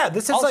paydays. Yeah,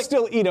 this is I'll like...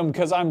 still eat them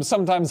because I'm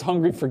sometimes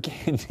hungry for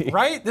candy.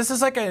 Right? This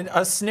is like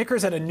a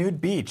Snickers at a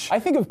nude beach. I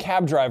think of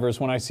cab drivers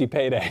when I see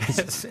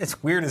paydays.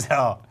 It's weird as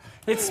hell.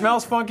 It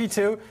smells funky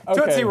too.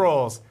 Okay. Tootsie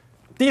Rolls.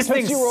 These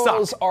Tootsie things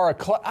Rolls suck.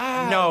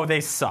 are No,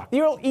 they suck. You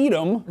don't eat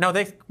them. No,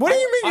 they... What do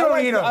you mean you don't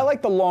eat them? I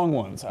like the long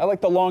ones. I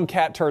like the long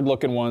cat turd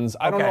looking ones.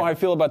 I don't know how I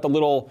feel about the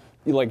little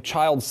like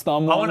child's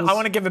thumb ones. I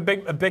want to give a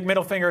big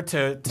middle finger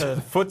to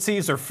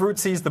Footsies or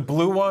Fruitsies, the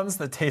blue ones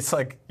that taste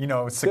like,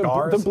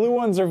 cigars. The blue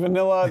ones are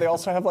vanilla. They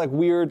also have like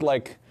weird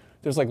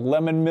there's like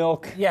lemon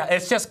milk. Yeah,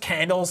 it's just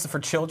candles for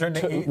children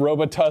to eat.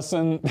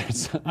 Robitussin.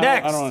 Next.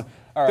 I don't know.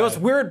 Those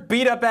weird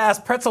beat-up ass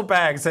pretzel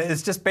bags.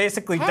 It's just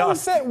basically dust. How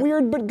is that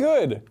weird but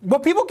good? Well,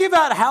 people give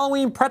out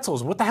Halloween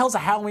pretzels. What the hell's a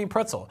Halloween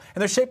pretzel?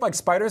 And they're shaped like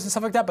spiders and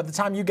stuff like that. But the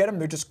time you get them,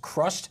 they're just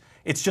crushed.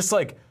 It's just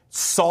like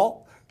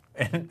salt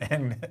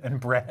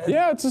and bread.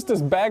 Yeah, it's just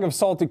this bag of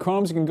salty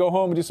crumbs. You can go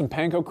home and do some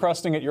panko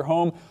crusting at your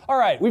home. All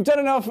right, we've done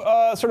enough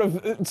sort of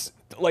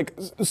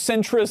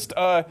centrist,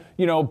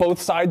 both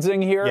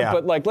sidesing here. Yeah.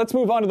 But let's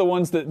move on to the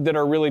ones that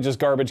are really just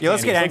garbage candies.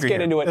 Let's get angry. Let's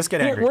get into it. Let's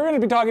get angry. We're going to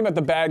be talking about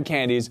the bad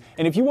candies.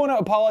 And if you want to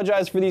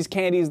apologize for these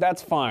candies,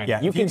 that's fine.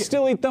 Yeah, you can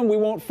still eat them. We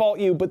won't fault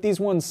you. But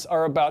these ones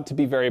are about to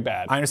be very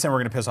bad. I understand we're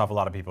going to piss off a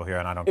lot of people here,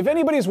 and I don't. If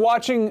anybody's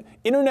watching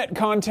internet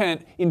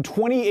content in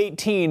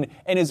 2018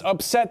 and is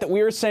upset that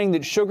we are saying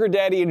that sugar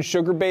daddy and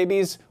sugar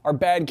babies are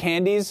bad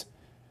candies,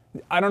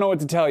 I don't know what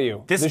to tell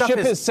you. The ship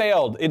has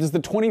sailed. It is the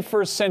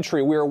 21st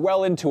century. We are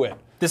well into it.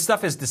 This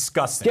stuff is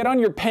disgusting. Get on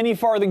your penny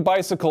farthing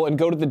bicycle and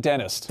go to the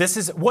dentist.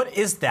 What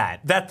is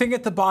that? That thing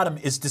at the bottom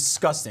is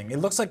disgusting. It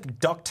looks like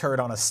duck turd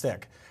on a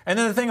stick. And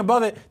then the thing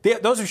above it,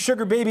 those are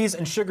sugar babies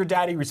and sugar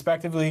daddy,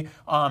 respectively.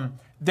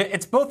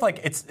 It's both like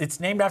it's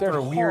named after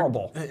a weird.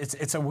 Horrible.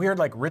 It's a weird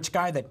like rich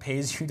guy that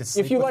pays you to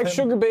sleep. If you with like him.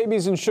 sugar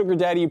babies and sugar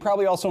daddy, you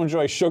probably also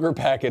enjoy sugar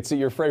packets at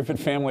your favorite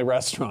family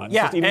restaurant.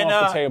 Yeah, Just eat them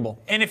off the table.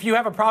 And if you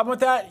have a problem with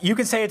that, you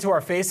can say it to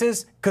our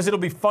faces because it'll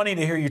be funny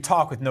to hear you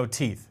talk with no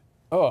teeth.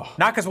 Ugh.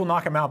 Not because we'll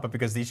knock them out, but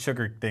because these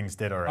sugar things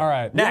did already. All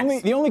right.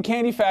 Next. The only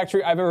candy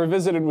factory I've ever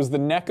visited was the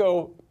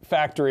Necco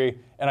factory,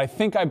 and I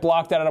think I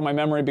blocked that out of my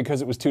memory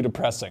because it was too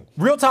depressing.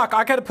 Real talk,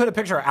 I could have put a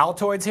picture of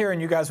Altoids here,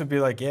 and you guys would be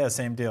like, yeah,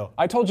 same deal.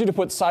 I told you to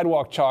put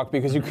sidewalk chalk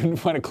because you couldn't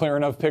find a clear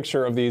enough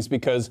picture of these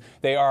because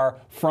they are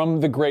from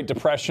the Great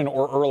Depression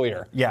or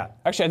earlier. Yeah.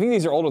 Actually, I think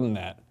these are older than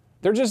that.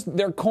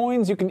 They're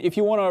coins. You can, if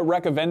you want to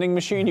wreck a vending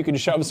machine, you can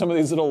shove some of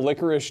these little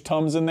licorice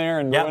Tums in there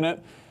and ruin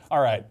it.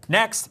 All right.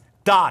 Next,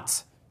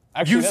 dots.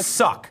 Actually, you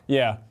suck.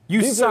 Yeah.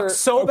 You These suck are,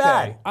 so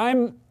okay.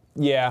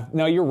 bad.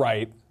 No, you're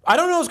right. I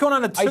don't know what's going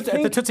on at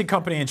the Tootsie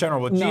Company in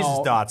general with Jesus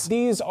dots.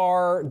 These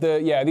are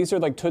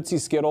like Tootsie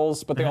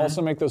Skittles, but they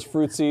also make those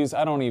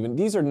Fruitsies.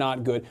 These are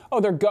not good. Oh,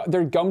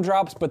 they're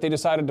gumdrops, but they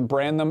decided to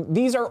brand them.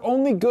 These are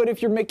only good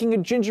if you're making a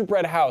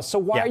gingerbread house. So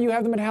why are you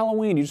having them at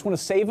Halloween? You just want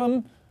to save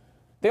them?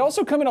 They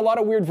also come in a lot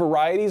of weird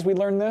varieties. We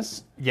learned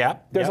this. Yeah.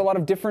 There's a lot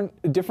of different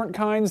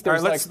kinds. All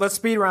right, let's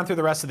speed around through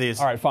the rest of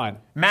these. All right, fine.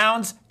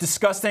 Mounds,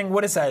 disgusting.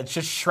 What is that? It's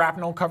just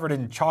shrapnel covered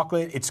in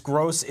chocolate. It's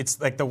gross. It's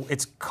like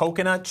it's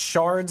coconut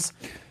shards.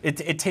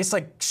 It tastes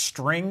like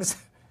strings.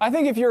 I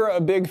think if you're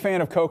a big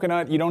fan of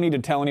coconut, you don't need to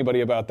tell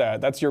anybody about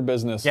that. That's your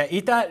business. Yeah,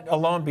 eat that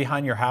alone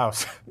behind your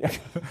house.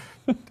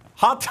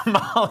 Hot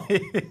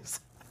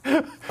tamales.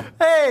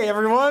 Hey,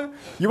 everyone.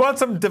 You want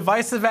some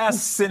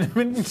divisive-ass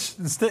cinnamon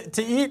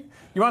to eat?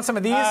 You want some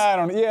of these?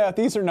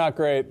 These are not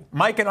great.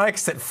 Mike and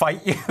Ike's that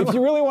fight you. If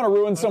you really want to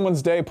ruin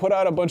someone's day, put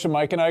out a bunch of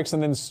Mike and Ike's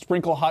and then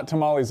sprinkle hot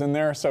tamales in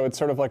there so it's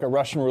sort of like a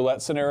Russian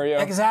roulette scenario.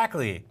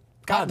 Exactly.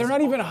 God, they're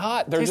not even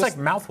hot. They're tastes just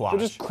like mouthwash. They're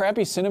just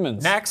crappy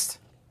cinnamons. Next.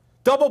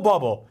 Double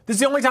Bubble. This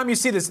is the only time you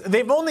see this.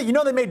 They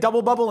made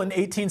Double Bubble in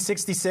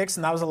 1866,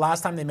 and that was the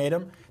last time they made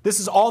them. This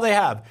is all they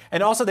have.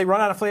 And also, they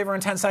run out of flavor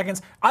in 10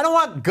 seconds. I don't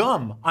want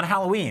gum on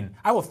Halloween.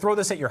 I will throw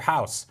this at your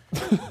house.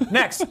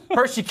 Next,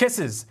 Hershey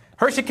Kisses.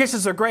 Hershey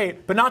Kisses are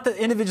great, but not the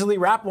individually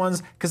wrapped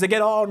ones because they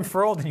get all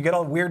unfurled and you get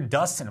all weird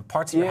dust and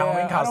parts of your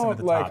Halloween costume at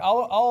the top.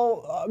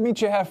 I'll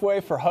meet you halfway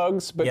for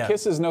hugs, but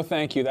kisses, no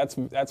thank you. That's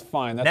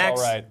fine. That's Next.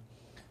 all right.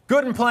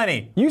 Good and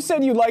Plenty. You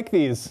said you like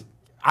these.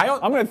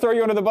 I'm going to throw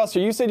you under the bus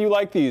here. You said you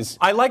like these.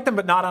 I like them,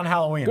 but not on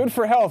Halloween. Good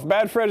for health,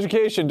 bad for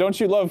education. Don't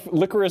you love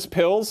licorice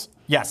pills?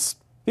 Yes.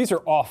 These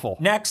are awful.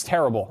 Next.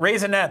 Terrible.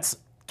 Raisinets.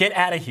 Get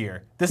out of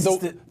here. This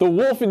is the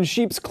wolf in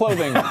sheep's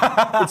clothing.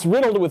 It's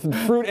riddled with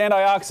fruit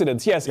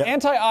antioxidants. Yes,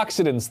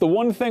 antioxidants, the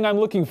one thing I'm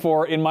looking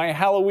for in my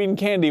Halloween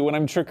candy when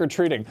I'm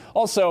trick-or-treating.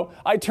 Also,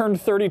 I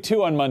turned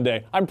 32 on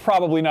Monday. I'm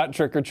probably not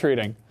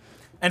trick-or-treating.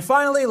 And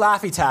finally,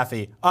 Laffy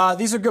Taffy.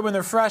 These are good when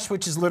they're fresh,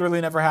 which has literally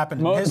never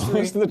happened in history.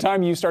 Most of the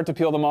time, you start to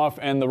peel them off,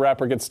 and the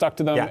wrapper gets stuck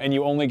to them, and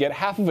you only get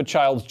half of a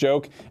child's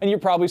joke, and you're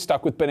probably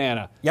stuck with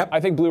banana. Yep. I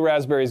think blue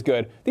raspberry is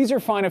good. These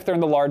are fine if they're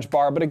in the large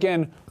bar, but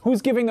again,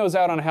 who's giving those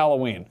out on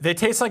Halloween? They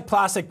taste like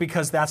plastic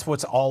because that's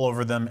what's all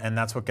over them, and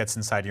that's what gets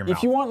inside your mouth.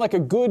 If you want like a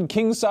good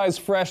king-size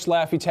fresh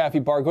Laffy Taffy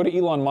bar, go to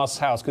Elon Musk's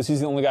house because he's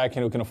the only guy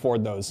who can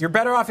afford those. You're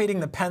better off eating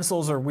the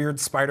pencils or weird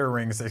spider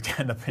rings that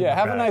end up in your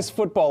have bag. a nice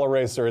football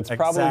eraser. It's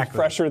probably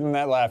fresher than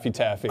that Laffy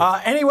Taffy.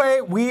 Anyway,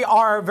 we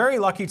are very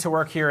lucky to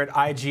work here at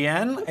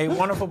IGN, a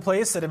wonderful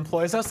place that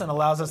employs us and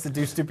allows us to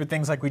do stupid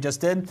things like we just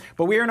did.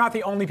 But we are not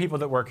the only people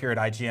that work here at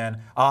IGN.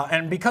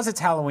 And because it's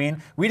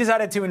Halloween, we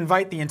decided to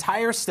invite the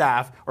entire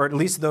staff, or at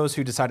least those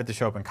who decided to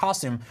show up in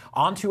costume,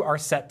 onto our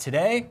set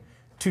today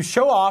to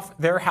show off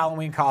their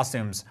Halloween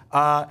costumes.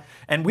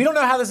 And we don't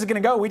know how this is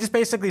going to go. We just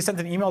basically sent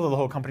an email to the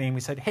whole company and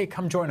we said, hey,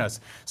 come join us.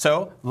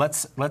 So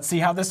let's see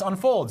how this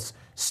unfolds.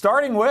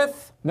 Starting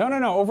with... No,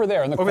 over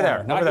there in the corner.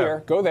 There, not over here.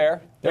 there. Go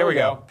there. There we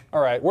go.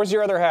 All right, where's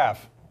your other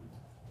half?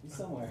 He's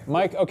somewhere.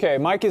 Mike, okay,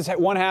 Mike is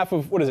one half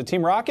of, what is it,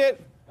 Team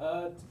Rocket?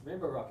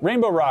 Rainbow Rocket.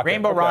 Rainbow Rocket.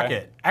 Rainbow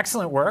Rocket.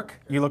 Excellent work.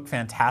 You look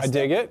fantastic. I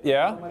dig it,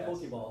 yeah. My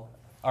Pokeball.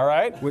 All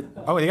right.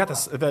 Oh, you got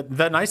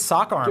the nice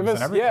sock arms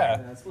and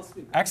everything. It's supposed to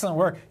be. Excellent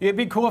work. It'd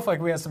be cool if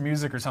we had some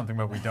music or something,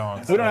 but we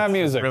don't. We don't have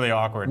music. It's really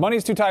awkward.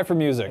 Money's too tight for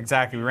music.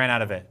 Exactly. We ran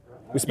out of it.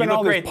 We spent You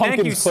all look these great. pumpkins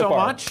Thank you so clip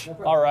art. much.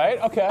 All right,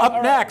 okay. Up all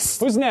right. next.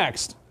 Who's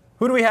next?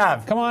 Who do we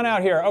have? Come on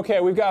out here.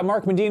 Okay, we've got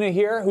Mark Medina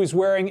here, who's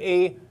wearing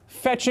a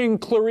fetching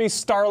Clarice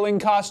Starling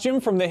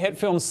costume from the hit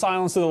film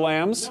Silence of the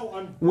Lambs. No,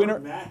 I'm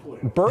Burt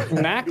Macklin. Burt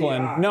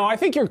Macklin? No, I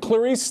think you're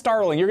Clarice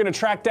Starling. You're going to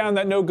track down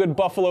that no-good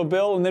Buffalo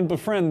Bill and then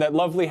befriend that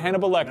lovely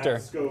Hannibal Lecter.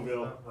 Matt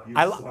Scoville, you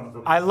son of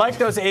a- I like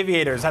those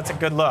aviators. That's a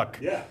good look.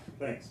 Yeah,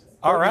 thanks.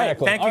 All Burt right.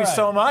 Macklin. Thank All you right.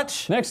 so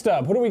much. Next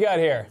up, what do we got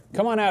here?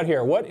 Come on out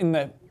here. What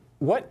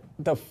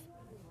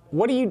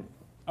do you,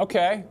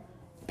 okay.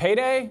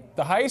 Payday?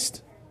 The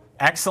heist?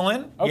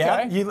 Excellent.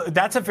 Okay. Yeah.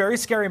 That's a very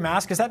scary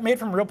mask. Is that made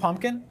from real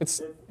pumpkin?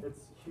 It's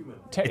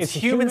It's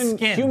human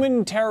skin.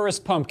 Human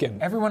terrorist pumpkin.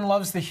 Everyone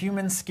loves the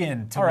human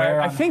skin to All right,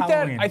 wear on I think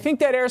Halloween.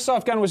 that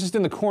airsoft gun was just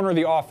in the corner of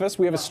the office.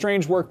 We have a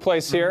strange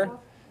workplace here.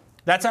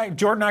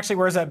 Jordan actually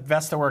wears that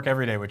vest to work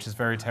every day, which is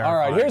very terrifying.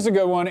 All right, here's a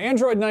good one.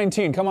 Android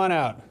 19, come on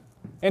out.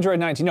 Android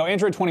 19, no,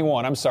 Android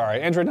 21, I'm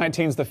sorry. Android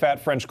 19 is the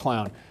fat French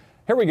clown.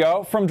 Here we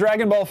go. From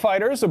Dragon Ball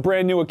FighterZ, a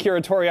brand new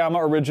Akira Toriyama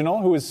original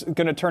who is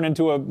going to turn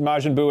into a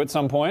Majin Buu at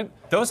some point.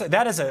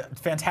 That is a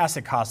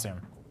fantastic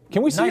costume.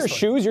 Can we see Nice your look.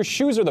 shoes? Your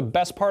shoes are the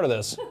best part of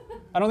this.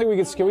 I don't think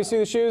we can we see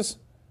the shoes?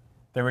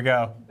 There we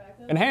go.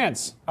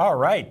 Enhance. All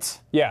right.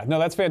 Yeah, no,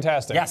 that's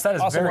fantastic. Yes, that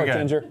is awesome very work, good.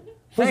 Ginger.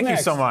 Who's Thank you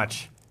next? so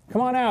much.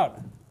 Come on out.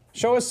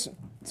 Show us.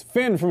 It's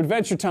Finn from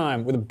Adventure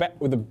Time with a bat.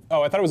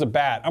 Oh, I thought it was a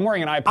bat. I'm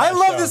wearing an eye patch. I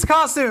love so this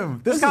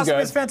costume. This is costume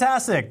good. is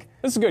fantastic.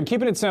 This is good.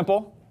 Keeping it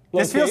simple.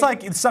 This Low-key. feels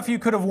like it's stuff you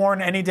could have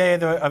worn any day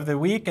of the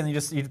week, and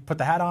you put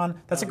the hat on.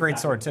 That's a great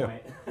sword too.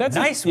 That's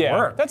nice yeah,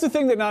 work. That's the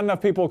thing that not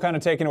enough people kind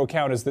of take into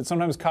account is that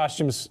sometimes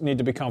costumes need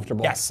to be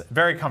comfortable. Yes,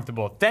 very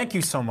comfortable. Thank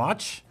you so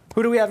much.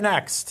 Who do we have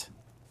next?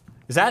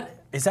 Is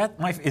that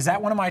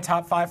one of my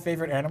top 5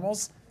 favorite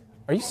animals?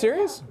 Are you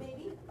serious?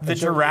 The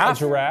giraffe. A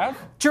giraffe?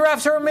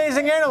 Giraffes are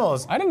amazing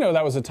animals. I didn't know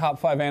that was a top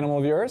 5 animal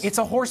of yours. It's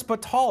a horse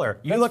but taller.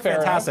 You That's look fair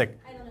fantastic.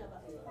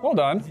 Well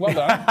done. Well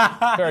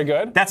done. Very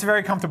good. That's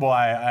very comfortable,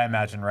 I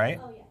imagine, right?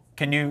 Oh, yes.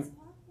 Can you,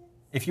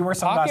 if you wear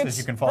sunglasses, Pockets?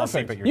 you can fall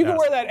asleep Perfect. at your You desk. can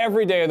wear that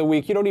every day of the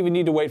week. You don't even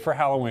need to wait for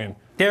Halloween.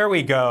 There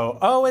we go.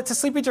 Oh, it's a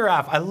sleepy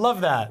giraffe. I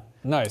love that.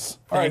 Nice.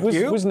 All Thank right,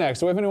 you. who's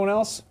next? Do we have anyone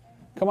else?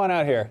 Come on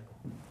out here.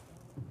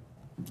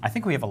 I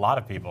think we have a lot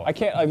of people. I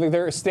can't.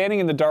 They're standing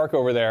in the dark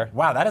over there.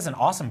 Wow, that is an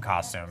awesome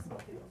costume.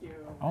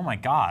 Oh my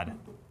God.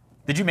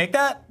 Did you make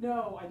that?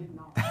 No, I did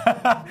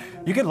not.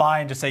 You could lie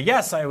and just say,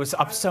 yes, I was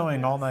up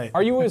sewing all night.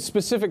 Are you a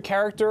specific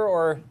character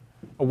or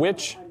a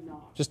witch? I'm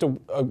not. Just a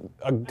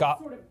goth.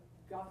 Sort of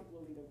gothic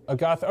Lolita. A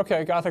goth.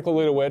 Okay, gothic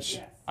Lolita witch.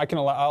 Yes.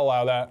 I'll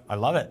allow that. I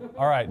love it.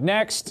 All right,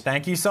 next.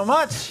 Thank you so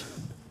much.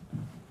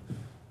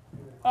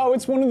 Oh,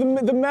 it's one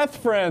of the meth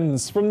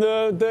friends from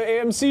the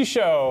AMC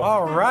show.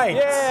 All right.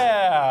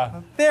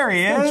 Yeah. There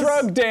he The is.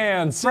 drug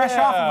dance. Fresh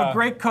yeah. off of a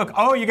great cook.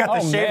 Oh, you got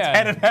the Oh, shaved man.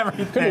 head and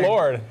everything. Good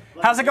Lord.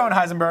 How's it going,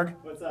 Heisenberg?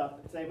 What's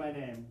up? Say my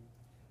name.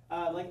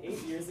 Like 8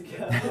 years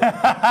ago.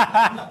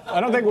 I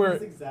don't think This we're.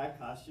 exact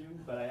costume,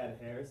 but I had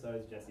hair, so I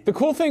was Jesse. The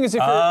cool thing is if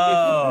you're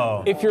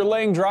Oh. if you're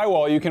laying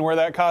drywall, you can wear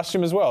that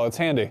costume as well. It's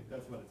handy.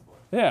 That's what it's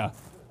for. Yeah.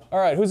 All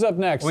right, who's up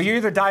next? Well, you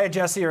either die a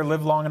Jesse or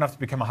live long enough to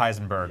become a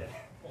Heisenberg.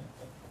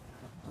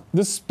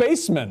 The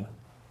spaceman.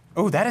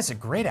 Oh, that is a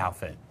great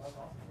outfit.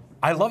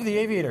 I love the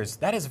aviators.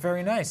 That is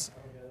very nice.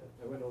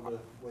 I went all the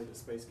way to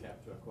space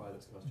camp to acquire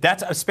this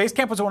costume. Space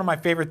camp was one of my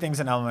favorite things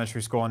in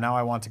elementary school, and now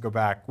I want to go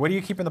back. What do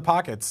you keep in the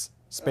pockets?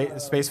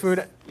 Space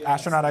food?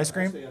 Astronaut ice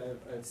cream? Actually,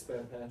 I have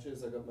spare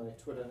patches. I got my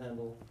Twitter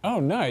handle Oh,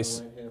 on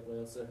nice. my right hand, but I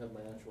also have my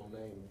actual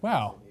name.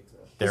 Wow.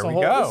 There This we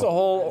is a whole, This is a go.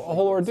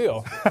 whole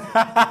ordeal.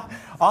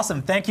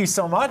 Awesome. Thank you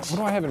so much. What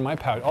do I have in my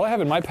pouch? All I have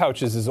in my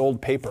pouches is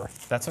old paper.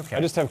 That's okay. I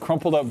just have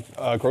crumpled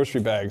up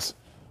grocery bags.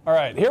 All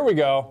right, here we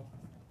go.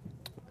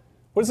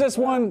 What's this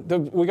one?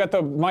 We got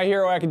the My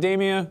Hero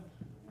Academia.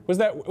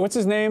 What's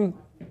his name?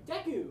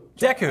 Deku.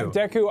 Deku.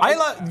 Deku. I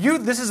love you.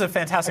 This is a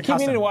fantastic I keep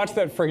costume. meaning to watch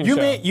that friggin' You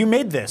show. you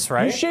made this,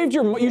 right?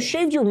 You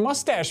shaved your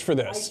mustache for I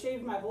this.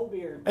 shaved my whole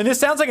beard. And this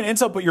sounds like an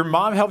insult, but your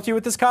mom helped you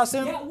with this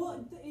costume? Yeah,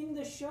 well, in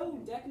the show,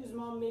 Deku's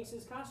mom makes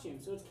his costume,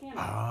 so it's canon.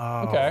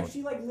 Okay.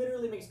 She like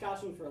literally makes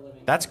costumes for a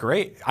living. That's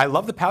great. I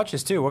love the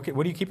pouches too. What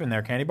do you keep in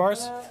there? Candy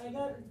bars? I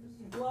got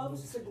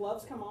gloves. The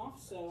gloves come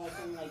off, so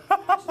I can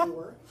like actually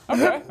work.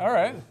 Okay. All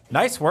right.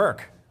 Nice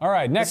work. All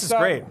right. Next This is up,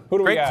 great. Who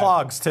do we Great got?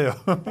 clogs too.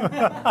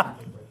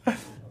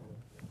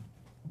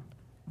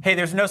 Hey,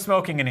 there's no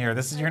smoking in here.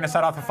 You're gonna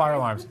set off the fire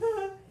alarms.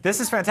 This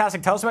is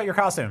fantastic. Tell us about your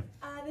costume.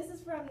 This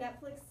is from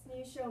Netflix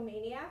new show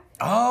Maniac.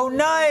 Oh,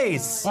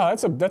 nice. Wow,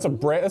 that's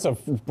a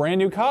brand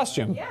new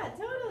costume. Yeah,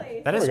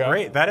 totally. That is we go.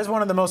 great. That is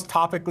one of the most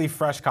topically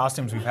fresh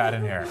costumes we've had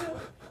in here.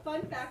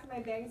 Fun fact: my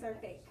bangs are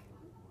fake.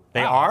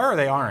 They are or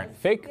they aren't?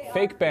 Fake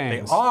They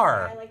bangs.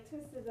 Are. I like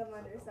twisted them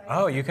under. So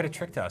Oh, you could have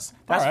tricked us.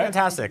 That's All right.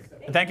 fantastic.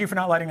 Thank you for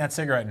not lighting that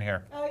cigarette in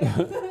here. Oh,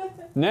 yeah.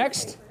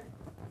 Next.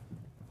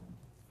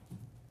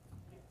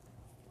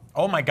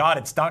 Oh my God,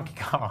 it's Donkey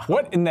Kong.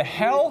 What in the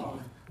hell?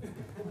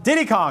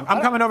 Diddy Kong,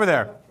 I'm coming over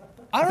there.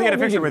 I don't Get a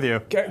know if we picture with you.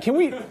 Can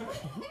we?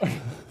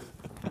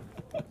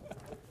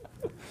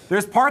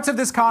 There's parts of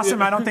this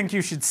costume I don't think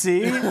you should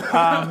see.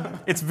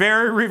 It's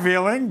very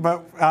revealing,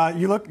 but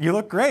you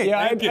look great.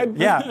 Yeah,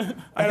 Yeah,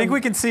 I think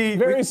we can see.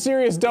 Very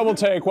serious double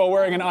take while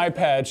wearing an eye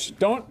patch.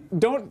 Don't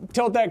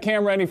tilt that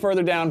camera any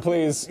further down,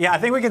 please. Yeah, I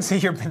think we can see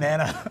your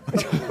banana.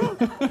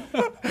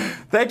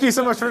 Thank you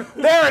so much for.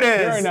 There it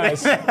is. Very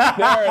nice.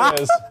 There it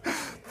is.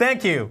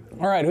 Thank you,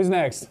 All right, who's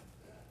next?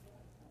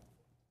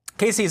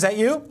 Casey. Is that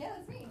you? Yeah,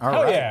 that's me. All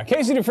Oh right. yeah,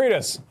 Casey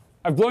DeFreitas.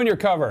 I've blown your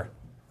cover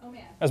Oh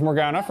man. as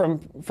Morgana from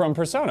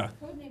Persona.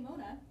 Codename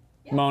Mona.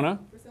 Yeah. Mona.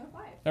 Persona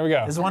 5. There we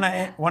go. This is one of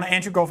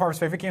Andrew Goldfarb's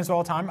favorite games of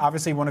all time.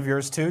 Obviously, one of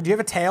yours too. Do you have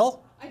a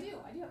tail? I do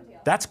have a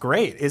tail. That's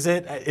great. Has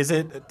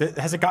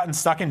it gotten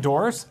stuck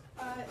indoors?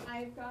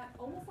 I've got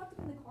almost left it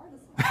in the car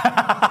this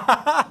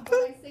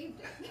I saved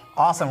it.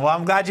 Awesome. Well,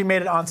 I'm glad you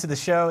made it onto the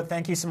show.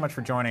 Thank you so much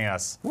for joining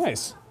us.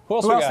 Nice. Who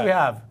else Who we else got? do we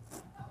have?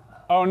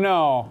 Oh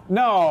no.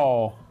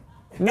 No.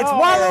 No. It's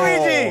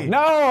Waluigi!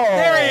 No.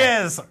 There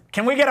he is.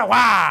 Can we get a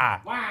wah?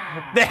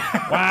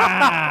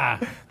 Wah.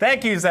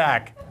 Thank you,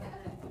 Zach.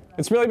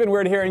 It's really been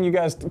weird hearing you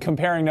guys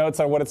comparing notes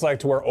on what it's like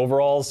to wear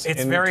overalls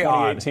It's in very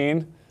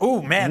 2018.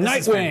 Ooh, man, this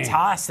is Nightwing.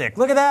 fantastic.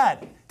 Look at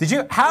that.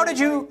 How did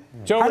you?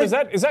 Joe, how is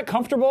that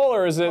comfortable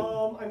or is it?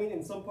 I mean,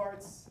 in some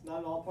parts, not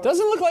in all parts.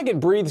 Doesn't look like it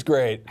breathes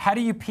great. How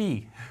do you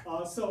pee?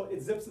 So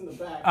it zips in the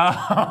back. So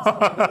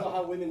I don't know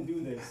how women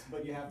do this,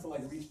 but you have to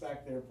like reach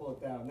back there, pull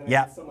it down, then I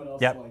Yep. get someone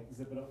else Yep. to like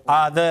zip it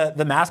up.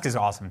 The mask is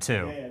awesome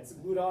too. Yeah, it's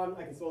glued on.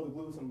 I can smell the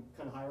glue, so I'm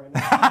kind of high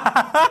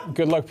right now.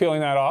 Good luck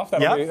peeling that off.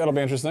 That'll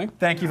be interesting.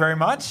 Thank you very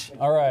much.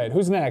 All right,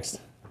 who's next?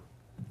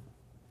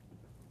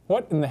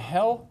 What in the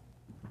hell?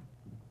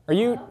 Are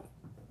you?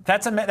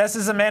 This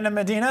is Amanda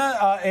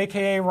Medina,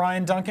 aka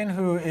Ryan Duncan,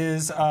 who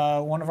is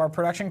one of our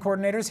production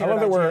coordinators here I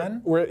love at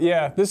that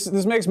IGN.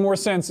 This makes more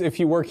sense if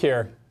you work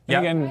here. Yeah.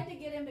 I Again, had to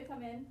get him to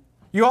come in.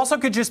 You also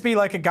could just be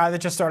like a guy that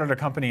just started a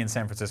company in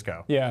San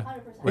Francisco. yeah.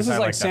 100%. This I is like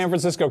like San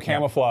Francisco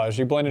camouflage.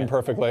 You blend in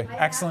perfectly. I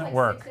Excellent have,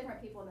 work. 6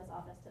 different people in this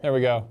office today. There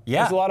we go.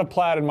 Yeah. There's a lot of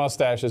plaid and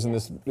mustaches in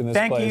this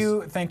Thank place.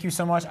 you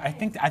so much. I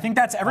think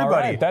that's All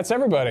everybody. right, that's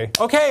everybody.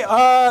 Okay,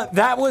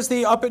 that was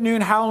the Up at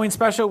Noon Halloween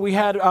special. We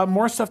had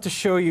more stuff to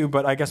show you,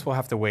 but I guess we'll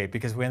have to wait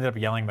because we ended up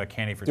yelling about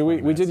candy for 20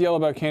 minutes. We did yell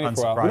about candy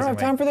for a while. We don't have Unsurprisingly.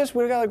 time for this.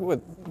 We got like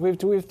what?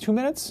 Do we have 2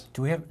 minutes?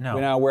 Do we have? No.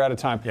 No, we're out of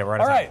time. Yeah, we're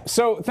out of All time. right,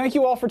 so thank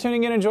you all for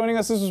tuning in and joining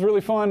us. This was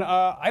really fun.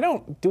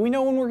 Do we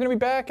know when we're going to be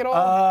back at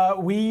all?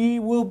 We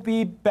will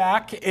be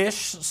back-ish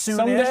soon.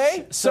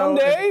 Someday? So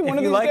Someday? if One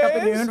of you these like Up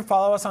at days? Noon,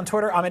 follow us on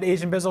Twitter. I'm at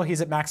Asian Bizzle.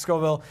 He's at Max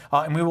Scoville,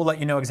 and we will let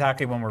you know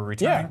exactly when we're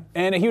returning.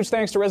 Yeah, and a huge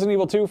thanks to Resident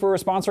Evil 2 for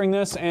sponsoring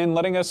this and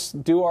letting us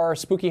do our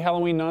spooky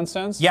Halloween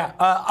nonsense. Yeah,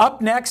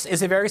 up next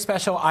is a very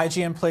special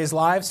IGN Plays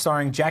Live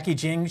starring Jackie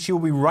Jing. She will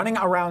be running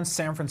around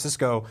San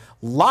Francisco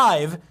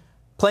live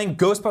playing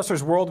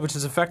Ghostbusters World, which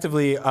is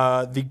effectively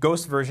the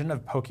ghost version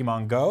of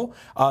Pokemon Go.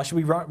 She'll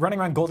be running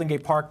around Golden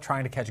Gate Park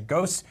trying to catch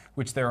ghosts,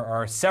 which there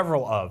are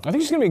several of. I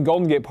think she's going to be in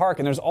Golden Gate Park,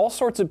 and there's all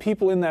sorts of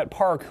people in that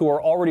park who are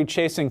already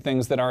chasing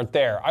things that aren't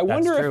there. I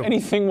wonder true. if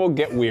anything will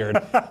get weird.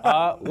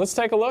 Let's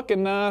take a look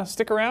and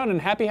stick around, and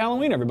happy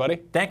Halloween, everybody.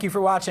 Thank you for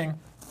watching.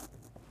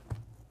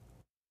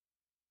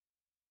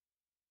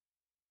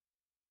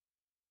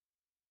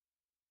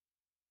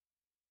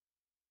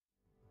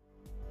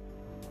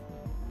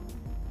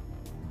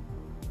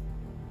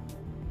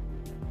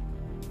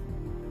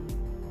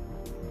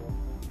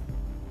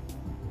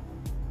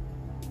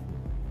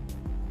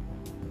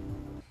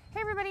 Hey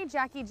everybody,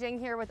 Jackie Jing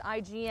here with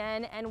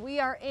IGN, and we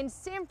are in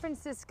San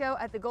Francisco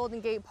at the Golden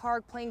Gate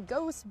Park playing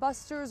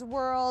Ghostbusters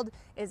World.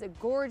 It is a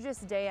gorgeous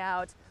day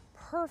out,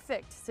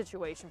 perfect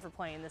situation for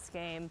playing this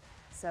game.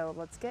 So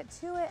let's get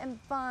to it and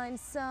find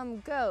some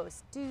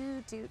ghosts.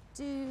 Do, do,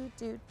 do,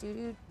 do,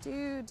 do,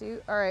 do,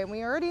 do. All right,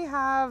 we already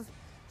have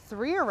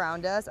 3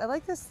 around us. I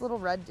like this little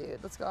red dude.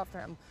 Let's go after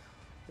him.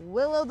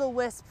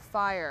 Will-o'-the-Wisp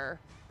Fire.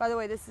 By the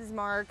way, this is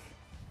Mark.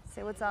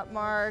 Say what's up,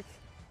 Mark.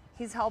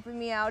 He's helping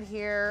me out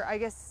here. I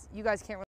guess you guys can't really